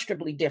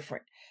 demonstrably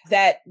different,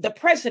 that the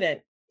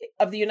president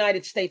of the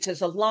United States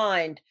is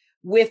aligned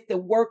with the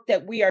work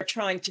that we are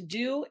trying to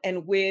do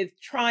and with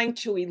trying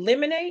to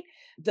eliminate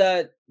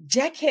the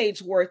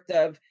decades worth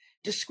of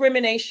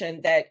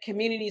discrimination that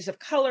communities of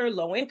color,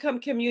 low-income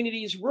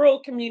communities, rural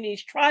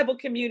communities, tribal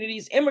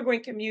communities,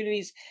 immigrant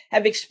communities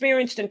have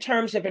experienced in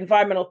terms of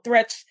environmental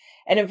threats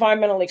and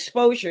environmental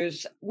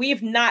exposures.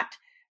 We've not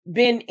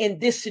been in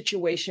this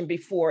situation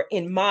before,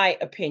 in my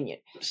opinion.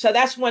 So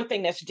that's one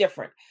thing that's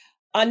different.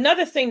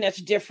 Another thing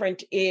that's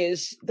different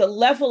is the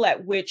level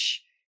at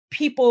which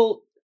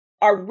people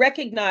are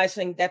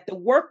recognizing that the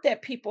work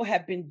that people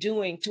have been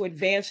doing to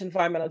advance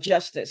environmental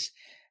justice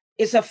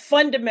is a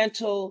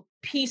fundamental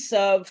piece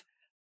of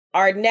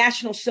our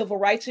national civil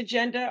rights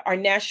agenda, our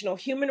national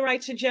human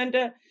rights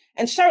agenda,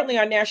 and certainly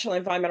our national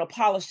environmental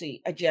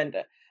policy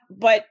agenda.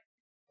 But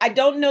I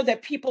don't know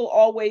that people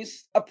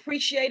always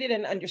appreciated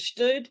and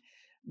understood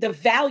the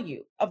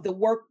value of the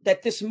work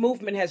that this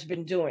movement has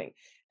been doing.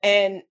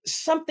 And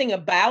something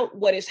about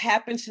what has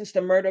happened since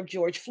the murder of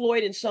George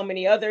Floyd and so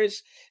many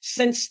others,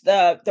 since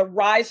the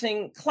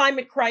rising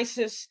climate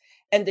crisis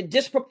and the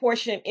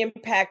disproportionate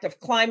impact of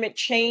climate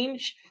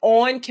change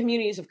on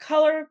communities of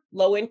color,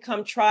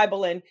 low-income,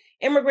 tribal, and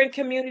immigrant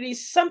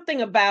communities,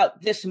 something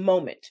about this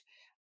moment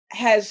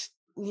has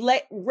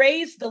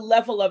raised the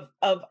level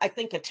of, I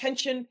think,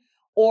 attention,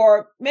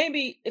 or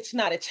maybe it's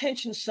not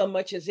attention so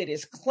much as it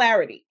is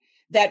clarity,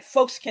 that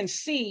folks can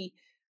see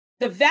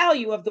the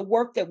value of the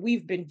work that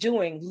we've been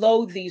doing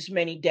these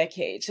many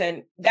decades.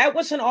 And that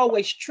wasn't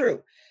always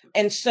true.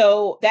 And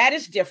so that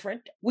is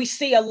different. We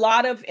see a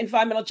lot of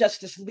environmental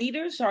justice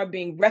leaders are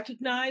being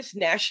recognized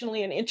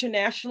nationally and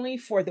internationally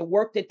for the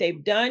work that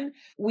they've done.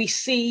 We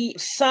see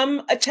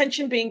some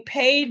attention being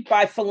paid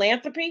by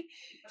philanthropy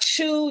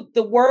to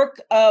the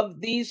work of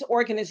these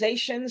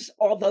organizations,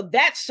 although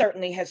that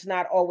certainly has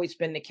not always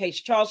been the case.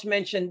 Charles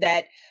mentioned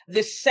that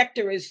this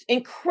sector is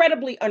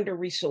incredibly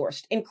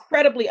under-resourced,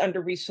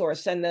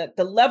 and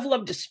the level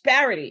of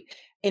disparity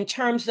in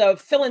terms of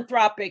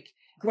philanthropic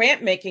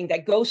grant making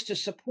that goes to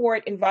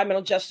support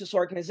environmental justice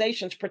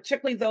organizations,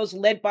 particularly those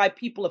led by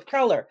people of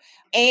color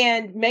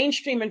and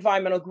mainstream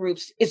environmental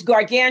groups, is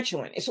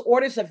gargantuan. It's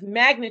orders of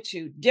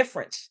magnitude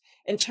difference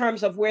in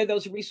terms of where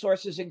those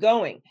resources are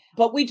going.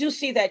 But we do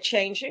see that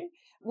changing.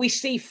 We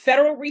see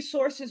federal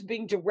resources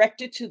being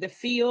directed to the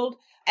field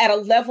at a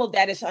level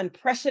that is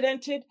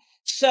unprecedented.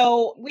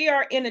 So we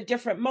are in a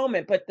different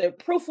moment, but the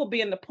proof will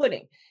be in the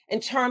pudding in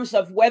terms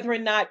of whether or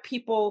not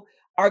people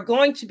are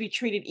going to be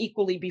treated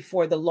equally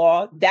before the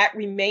law. That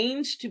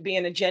remains to be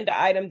an agenda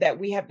item that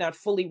we have not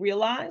fully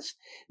realized,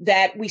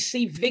 that we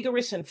see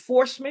vigorous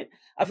enforcement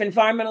of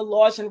environmental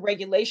laws and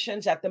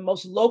regulations at the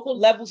most local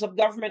levels of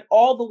government,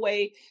 all the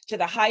way to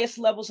the highest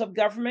levels of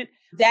government.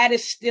 That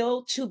is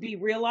still to be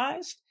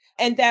realized,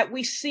 and that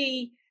we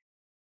see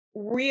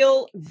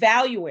real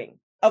valuing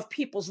of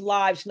people's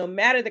lives, no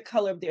matter the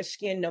color of their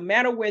skin, no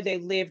matter where they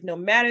live, no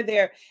matter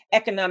their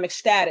economic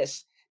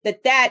status,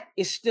 that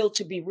is still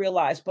to be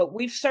realized. But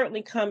we've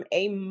certainly come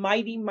a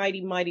mighty,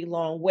 mighty, mighty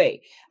long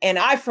way. And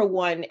I, for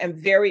one, am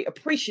very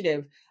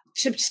appreciative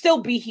to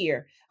still be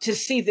here to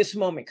see this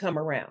moment come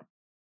around.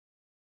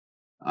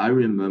 I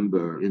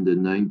remember in the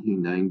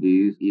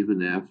 1990s,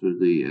 even after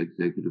the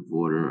executive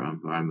order on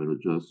environmental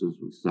justice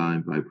was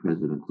signed by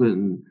President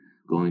Clinton,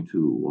 going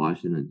to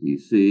Washington,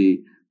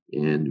 D.C.,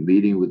 and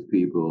meeting with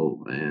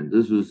people. And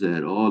this was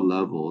at all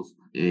levels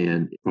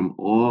and from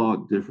all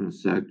different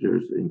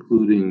sectors,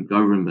 including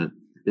government,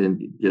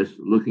 and just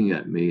looking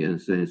at me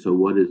and saying, so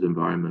what is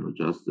environmental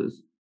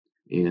justice?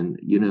 And,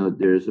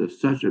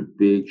 there's such a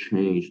big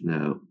change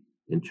now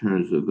in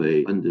terms of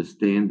a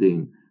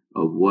understanding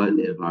of what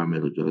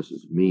environmental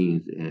justice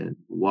means and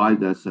why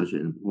that's such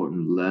an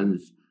important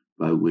lens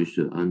by which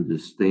to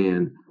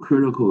understand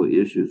critical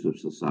issues of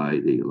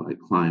society like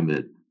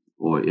climate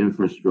or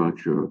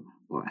infrastructure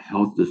or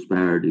health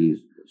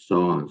disparities,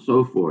 so on and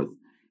so forth.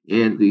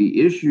 And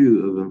the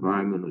issue of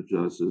environmental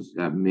justice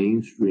got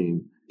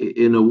mainstream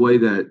in a way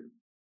that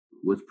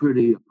was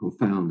pretty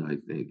profound, I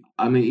think.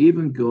 I mean,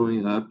 even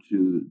going up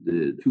to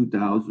the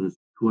 2000s,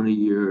 20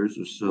 years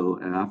or so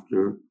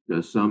after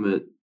the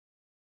summit,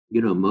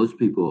 most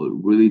people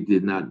really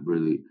did not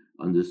really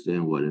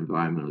understand what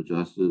environmental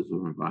justice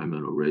or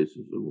environmental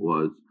racism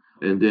was.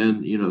 And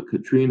then,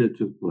 Katrina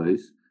took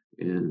place,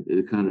 and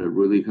it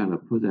really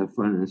put that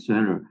front and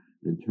center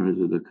in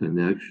terms of the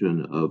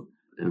connection of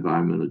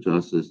environmental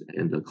justice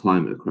and the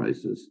climate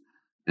crisis.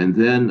 And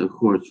then, of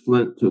course,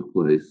 Flint took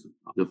place,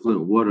 the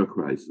Flint water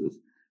crisis.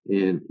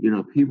 And,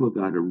 people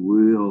got a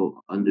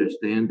real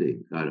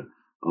understanding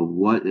of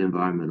what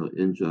environmental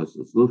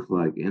injustice looks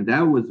like. And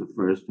that was the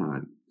first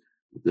time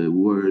the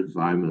words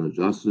environmental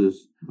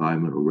justice,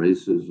 environmental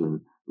racism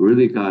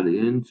really got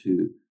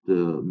into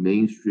the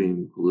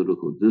mainstream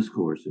political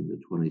discourse in the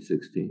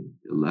 2016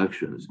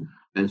 elections.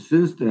 And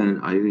since then,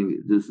 I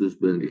think this has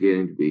been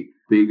getting to be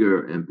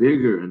bigger and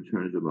bigger in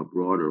terms of a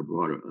broader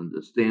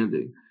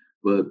understanding.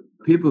 But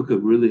people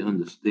could really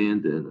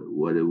understand then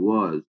what it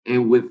was.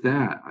 And with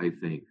that, I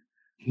think,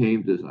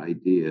 came this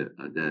idea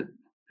that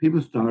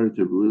people started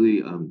to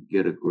really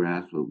get a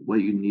grasp of what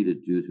you need to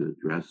do to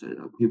address it.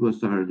 People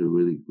started to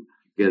really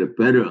get a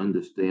better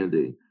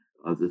understanding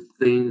of the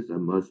things that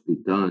must be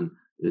done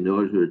in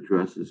order to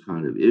address this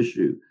kind of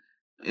issue.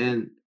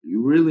 And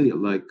you really,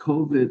 like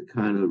COVID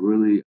kind of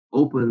really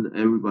opened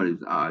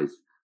everybody's eyes.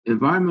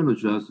 Environmental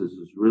justice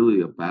is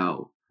really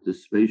about the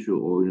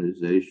spatial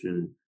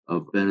organization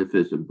of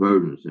benefits and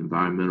burdens,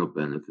 environmental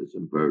benefits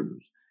and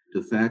burdens.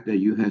 The fact that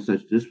you had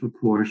such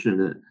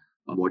disproportionate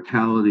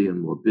mortality and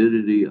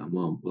morbidity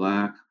among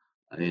Black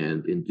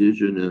and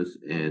Indigenous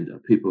and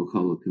people of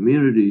color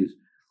communities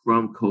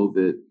from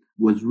COVID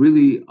was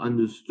really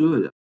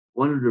understood.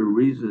 One of the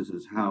reasons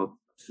is how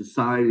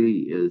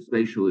society is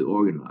spatially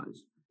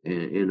organized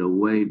in a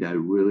way that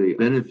really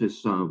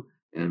benefits some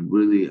and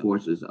really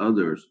forces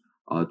others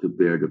to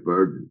bear the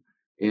burden.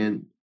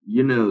 And,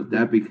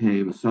 that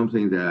became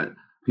something that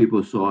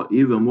people saw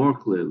even more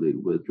clearly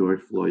with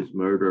George Floyd's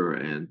murder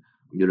and,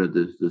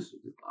 this,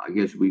 I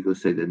guess we could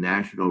say, the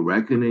national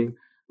reckoning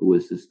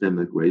with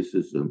systemic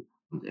racism.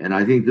 And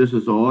I think this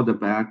is all the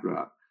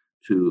backdrop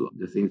to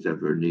the things that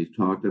Bernice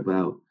talked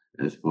about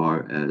as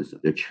far as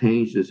the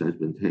changes that's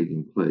been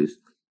taking place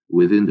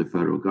within the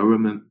federal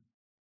government,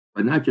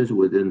 but not just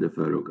within the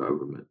federal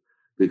government,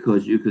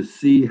 because you could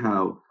see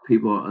how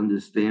people are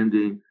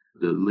understanding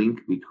the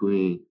link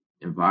between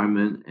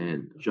environment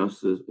and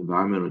justice,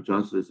 environmental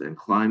justice and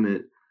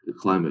climate, the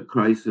climate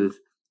crisis.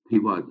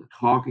 People are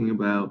talking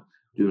about,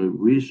 doing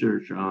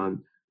research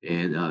on,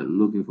 and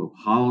looking for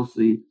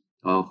policy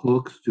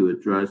hooks to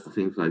address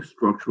things like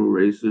structural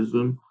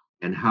racism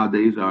and how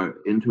these are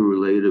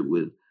interrelated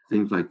with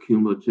things like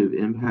cumulative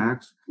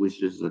impacts,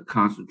 which is a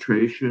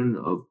concentration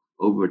of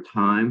over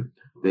time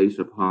based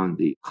upon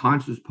the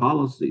conscious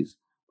policies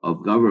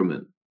of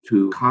government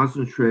to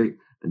concentrate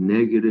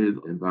negative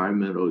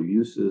environmental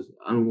uses,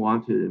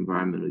 unwanted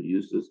environmental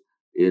uses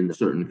in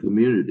certain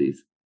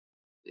communities.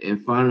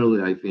 And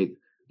finally, I think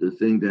the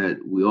thing that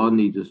we all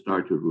need to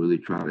start to really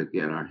try to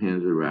get our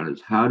hands around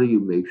is how do you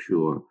make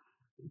sure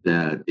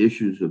that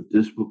issues of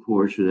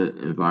disproportionate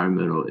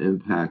environmental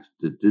impacts,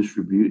 the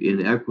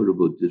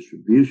inequitable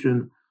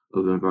distribution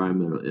of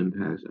environmental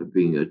impacts are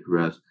being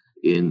addressed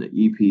in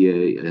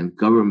EPA and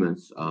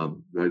government's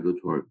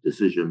regulatory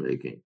decision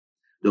making.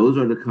 Those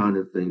are the kind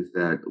of things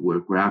that we're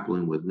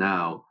grappling with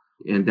now.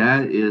 And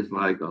that is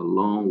like a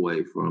long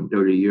way from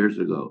 30 years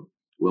ago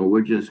when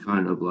we're just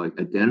kind of like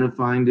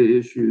identifying the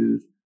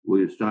issues.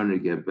 We're starting to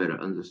get better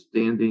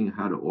understanding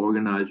how to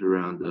organize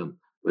around them.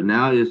 But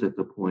now it's at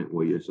the point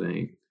where you're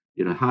saying,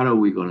 how are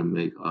we going to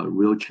make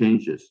real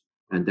changes?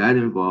 And that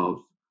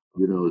involves,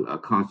 a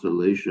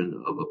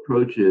constellation of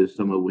approaches,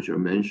 some of which are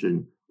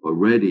mentioned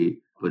already,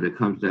 but it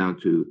comes down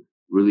to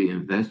really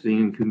investing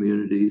in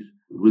communities,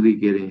 really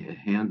getting a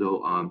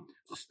handle on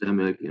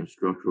systemic and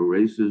structural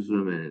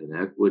racism and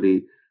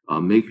inequity,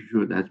 making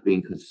sure that's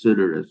being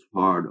considered as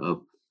part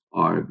of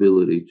our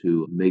ability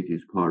to make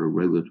these part of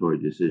regulatory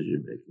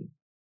decision making.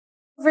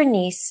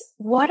 Vernice,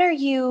 what are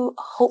you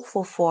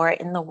hopeful for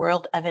in the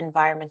world of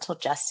environmental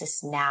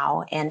justice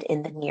now and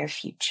in the near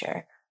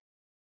future?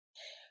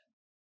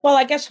 Well,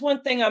 I guess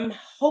one thing I'm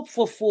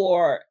hopeful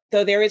for,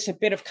 though there is a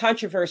bit of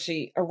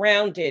controversy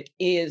around it,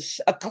 is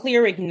a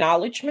clear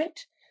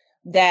acknowledgement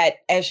that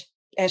as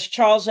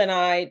Charles and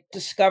I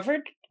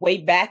discovered way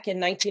back in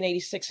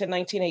 1986 and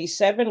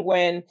 1987,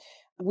 when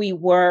we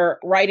were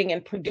writing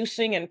and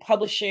producing and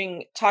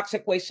publishing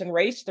Toxic Waste and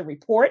Race, the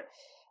report,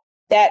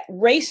 that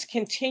race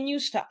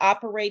continues to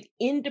operate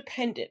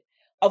independent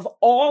of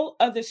all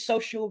other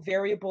social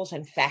variables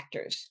and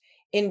factors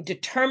in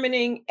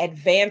determining,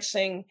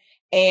 advancing,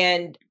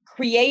 and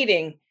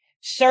creating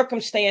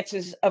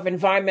circumstances of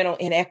environmental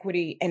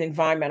inequity and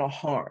environmental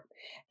harm.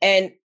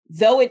 And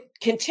though it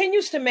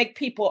continues to make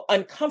people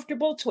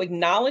uncomfortable to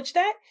acknowledge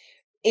that,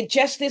 it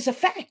just is a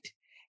fact.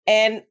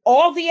 And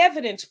all the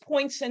evidence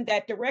points in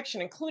that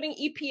direction, including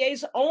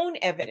EPA's own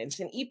evidence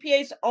and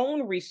EPA's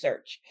own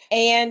research.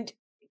 And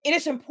it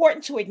is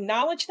important to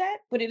acknowledge that,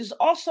 but it is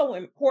also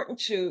important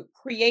to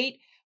create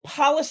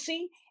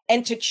policy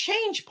and to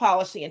change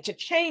policy and to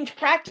change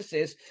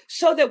practices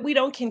so that we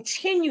don't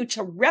continue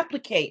to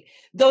replicate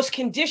those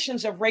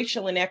conditions of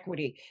racial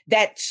inequity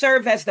that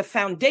serve as the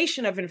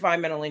foundation of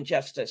environmental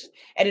injustice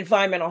and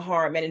environmental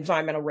harm and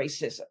environmental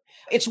racism.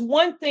 It's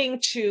one thing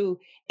to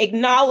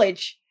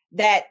acknowledge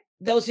that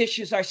those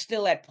issues are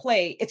still at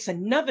play. It's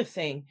another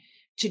thing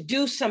to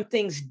do some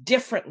things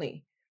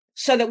differently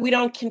so that we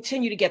don't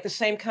continue to get the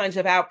same kinds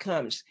of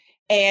outcomes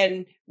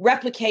and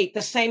replicate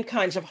the same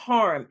kinds of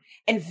harm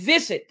and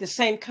visit the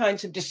same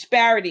kinds of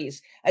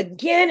disparities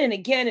again and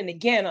again and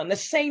again on the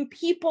same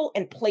people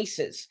and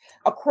places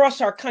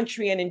across our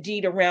country and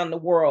indeed around the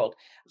world.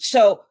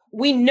 So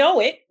we know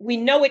it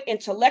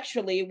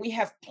intellectually. We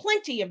have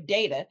plenty of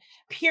data,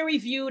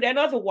 peer-reviewed and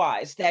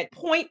otherwise, that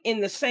point in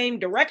the same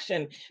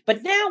direction.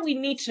 But now we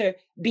need to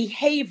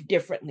behave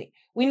differently.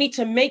 We need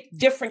to make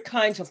different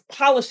kinds of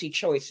policy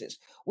choices.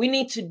 We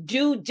need to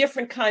do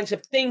different kinds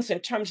of things in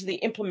terms of the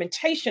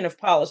implementation of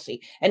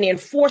policy and the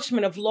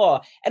enforcement of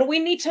law. And we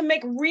need to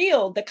make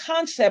real the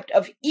concept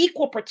of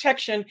equal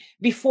protection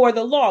before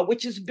the law,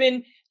 which has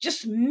been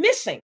just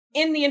missing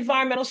in the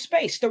environmental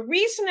space. The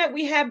reason that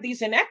we have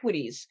these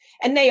inequities,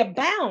 and they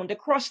abound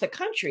across the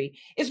country,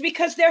 is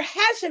because there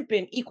hasn't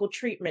been equal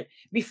treatment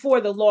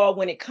before the law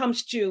when it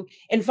comes to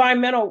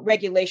environmental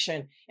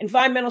regulation,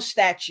 environmental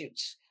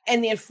statutes,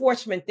 and the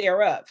enforcement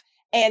thereof.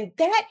 And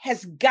that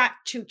has got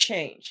to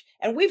change.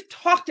 And we've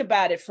talked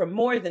about it for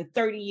more than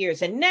 30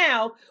 years. And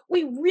now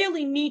we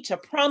really need to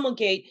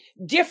promulgate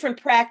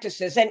different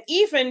practices and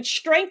even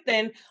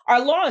strengthen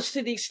our laws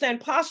to the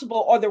extent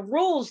possible, or the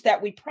rules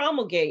that we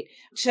promulgate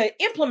to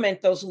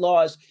implement those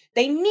laws.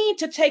 They need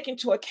to take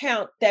into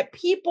account that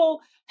people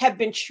have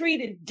been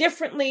treated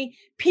differently.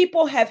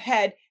 People have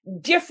had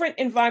different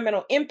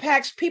environmental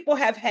impacts. People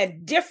have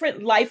had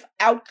different life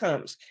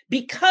outcomes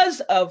because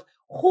of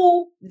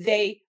who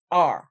they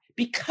are,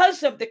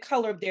 because of the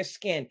color of their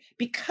skin,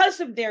 because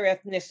of their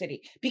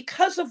ethnicity,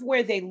 because of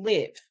where they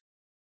live.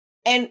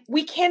 And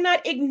we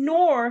cannot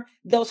ignore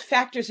those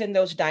factors and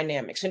those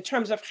dynamics in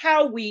terms of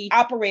how we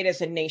operate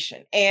as a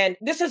nation. And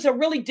this is a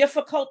really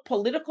difficult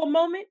political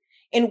moment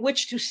in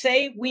which to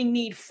say we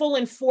need full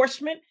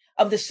enforcement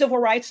of the Civil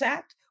Rights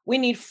Act. We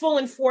need full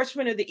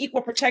enforcement of the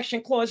Equal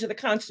Protection Clause of the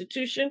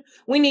Constitution.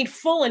 We need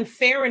full and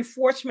fair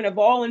enforcement of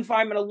all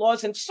environmental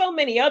laws and so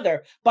many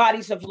other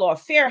bodies of law,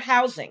 fair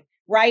housing,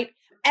 right?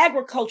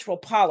 Agricultural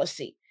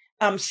policy,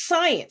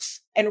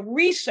 science and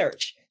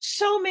research,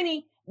 so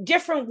many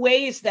different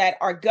ways that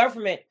our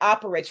government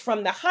operates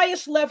from the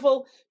highest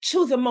level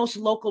to the most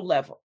local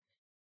level.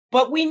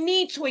 But we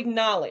need to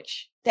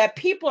acknowledge that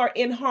people are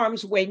in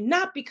harm's way,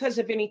 not because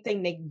of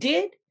anything they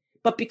did,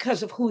 but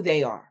because of who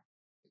they are.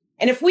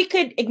 And if we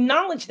could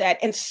acknowledge that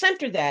and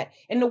center that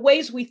in the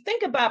ways we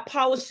think about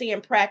policy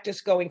and practice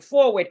going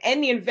forward,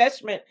 and the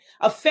investment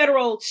of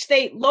federal,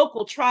 state,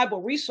 local,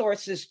 tribal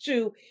resources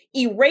to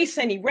erase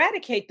and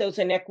eradicate those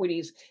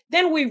inequities,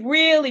 then we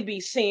really be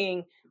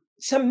seeing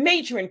some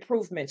major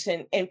improvements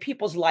in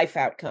people's life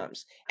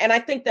outcomes. And I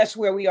think that's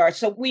where we are.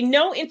 So we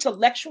know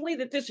intellectually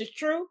that this is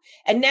true.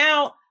 And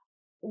now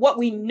what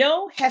we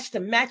know has to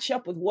match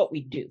up with what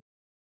we do.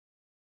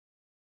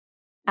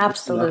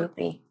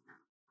 Absolutely.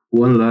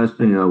 One last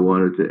thing I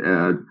wanted to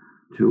add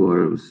to what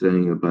I was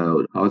saying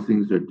about how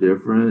things are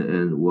different,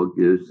 and what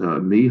gives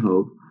me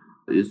hope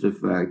is the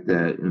fact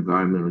that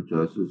environmental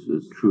justice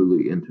is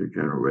truly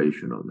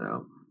intergenerational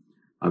now.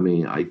 I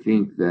mean, I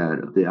think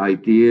that the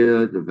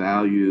idea, the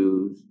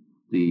values,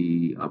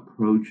 the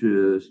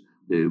approaches,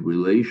 the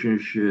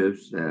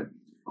relationships that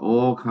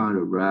all kind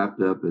of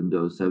wrapped up in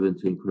those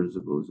 17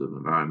 principles of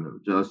environmental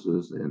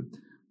justice and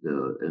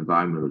the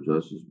environmental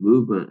justice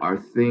movement are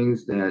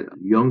things that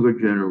younger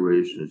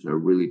generations are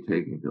really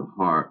taking to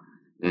heart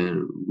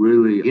and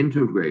really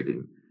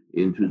integrating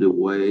into the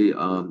way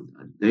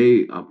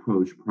they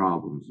approach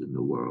problems in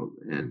the world.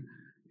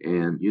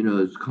 And you know,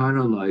 it's kind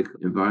of like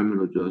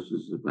environmental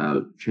justice is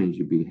about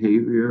changing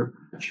behavior,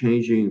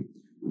 changing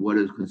what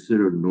is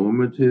considered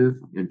normative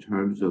in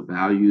terms of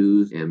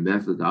values and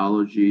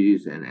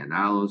methodologies and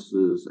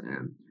analysis,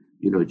 and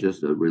you know,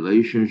 just the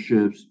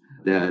relationships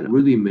that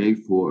really make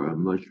for a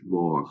much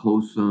more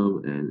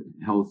wholesome and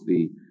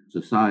healthy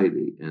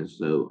society. And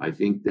so I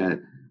think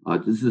that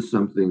this is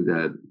something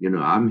that, you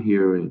know, I'm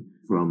hearing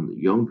from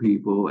young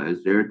people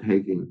as they're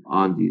taking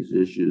on these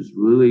issues,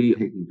 really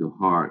taking to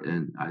heart.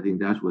 And I think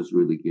that's what's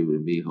really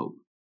giving me hope.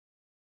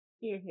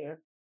 Here, here.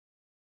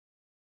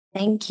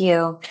 Thank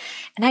you.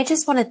 And I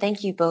just want to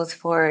thank you both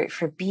for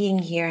being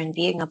here and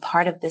being a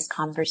part of this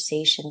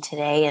conversation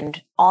today,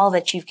 and all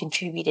that you've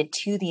contributed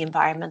to the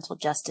environmental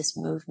justice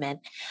movement.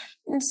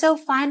 And so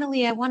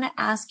finally, I want to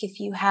ask if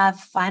you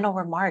have final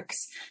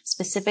remarks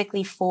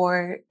specifically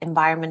for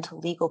environmental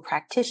legal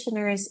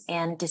practitioners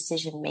and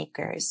decision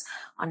makers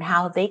on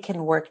how they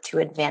can work to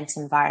advance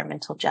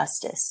environmental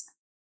justice.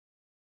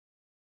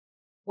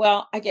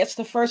 Well, I guess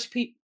the first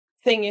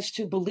thing is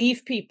to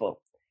believe people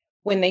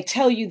when they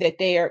tell you that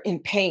they are in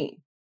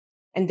pain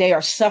and they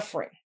are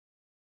suffering,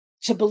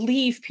 to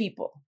believe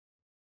people,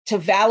 to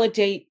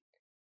validate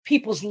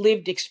people's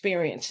lived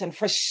experience. And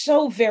for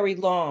so very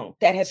long,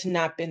 that has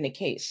not been the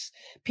case.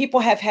 People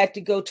have had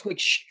to go to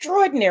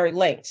extraordinary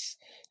lengths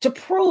to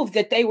prove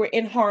that they were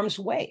in harm's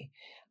way.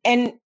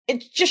 And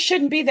it just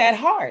shouldn't be that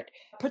hard,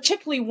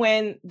 particularly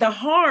when the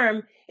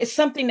harm is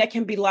something that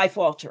can be life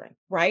altering,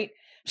 right?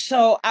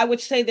 So I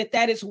would say that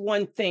that is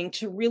one thing,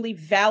 to really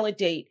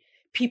validate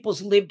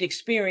people's lived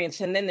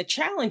experience. And then the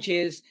challenge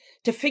is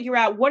to figure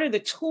out what are the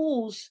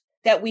tools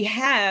that we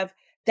have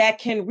that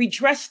can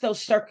redress those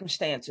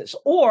circumstances,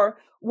 or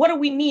what do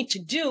we need to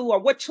do, or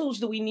what tools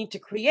do we need to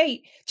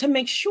create to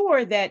make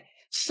sure that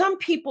some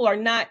people are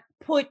not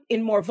put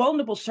in more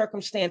vulnerable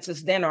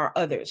circumstances than are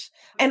others.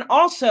 And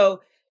also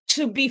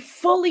to be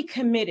fully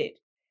committed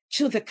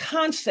to the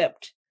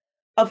concept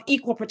of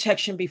equal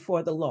protection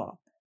before the law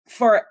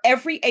for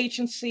every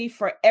agency,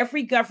 for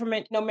every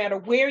government, no matter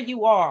where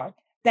you are,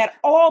 that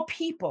all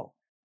people,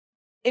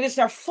 it is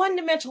our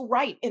fundamental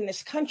right in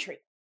this country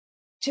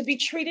to be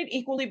treated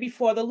equally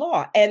before the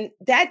law. And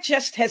that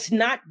just has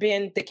not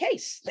been the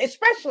case,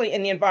 especially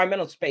in the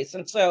environmental space.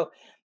 And so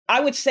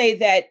I would say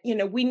that, you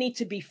know, we need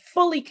to be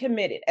fully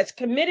committed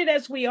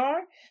as we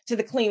are to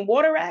the Clean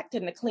Water Act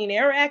and the Clean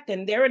Air Act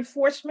and their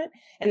enforcement,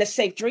 and the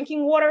Safe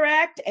Drinking Water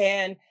Act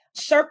and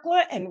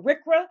CERCLA and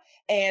RCRA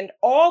and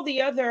all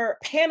the other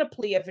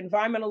panoply of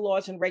environmental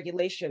laws and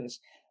regulations.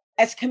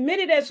 As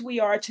committed as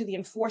we are to the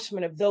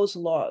enforcement of those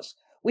laws,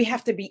 we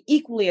have to be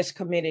equally as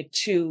committed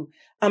to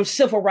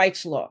civil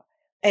rights law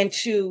and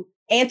to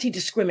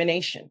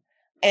anti-discrimination.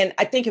 And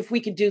I think if we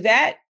could do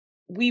that,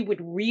 we would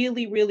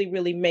really, really,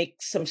 really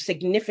make some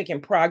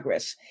significant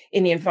progress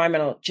in the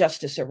environmental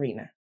justice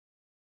arena.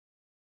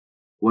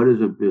 What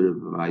is a bit of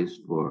advice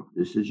for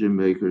decision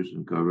makers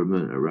in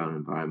government around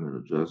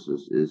environmental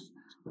justice is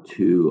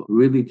to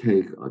really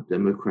take a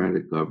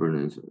democratic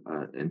governance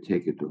and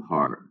take it to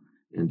heart.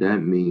 And that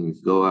means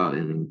go out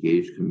and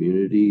engage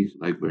communities,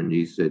 like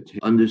Bernice said, to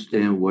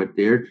understand what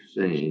they're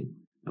saying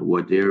and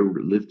what they're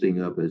lifting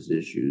up as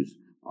issues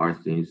are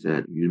things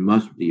that you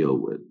must deal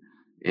with.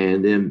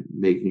 And then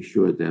making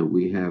sure that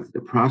we have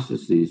the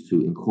processes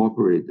to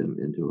incorporate them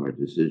into our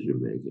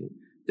decision making.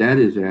 That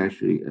is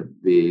actually a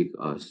big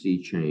sea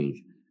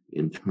change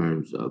in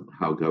terms of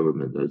how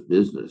government does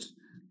business.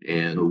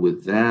 And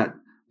with that,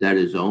 that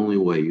is the only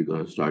way you're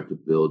going to start to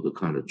build the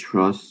kind of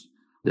trust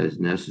that's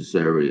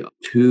necessary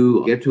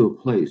to get to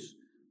a place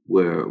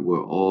where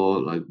we're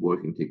all like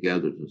working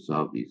together to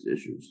solve these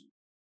issues.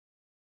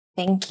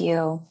 Thank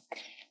you.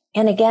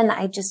 And again,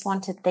 I just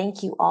want to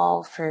thank you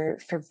all for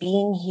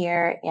being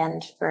here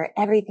and for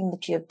everything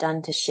that you have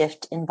done to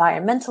shift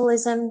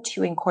environmentalism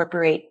to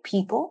incorporate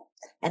people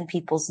and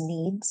people's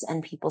needs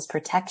and people's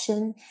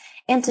protection,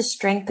 and to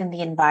strengthen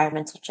the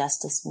environmental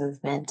justice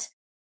movement.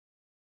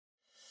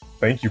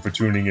 Thank you for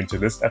tuning into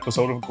this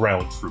episode of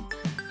Ground Truth,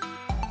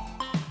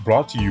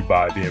 brought to you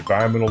by the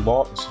Environmental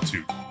Law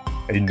Institute,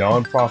 a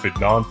nonprofit,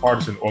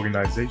 nonpartisan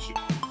organization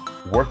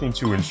working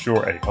to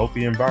ensure a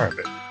healthy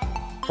environment,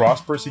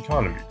 prosperous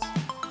economies,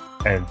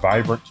 and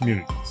vibrant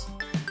communities,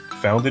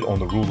 founded on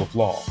the rule of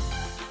law,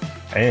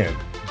 and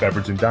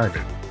Beveridge and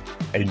Diamond,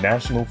 a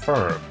national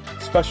firm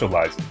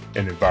specializing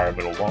in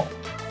environmental law.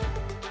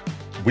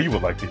 We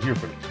would like to hear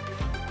from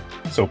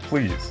you, so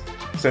please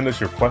send us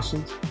your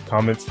questions,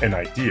 comments, and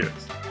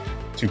ideas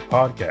to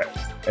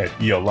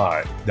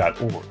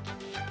podcast@eli.org.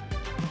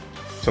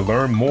 To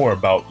learn more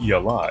about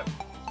ELI,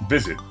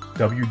 visit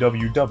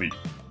www.eli.org.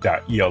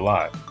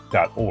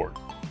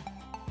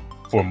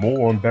 For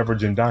more on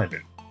Beveridge and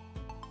Diamond,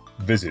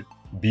 visit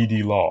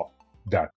bdlaw.com.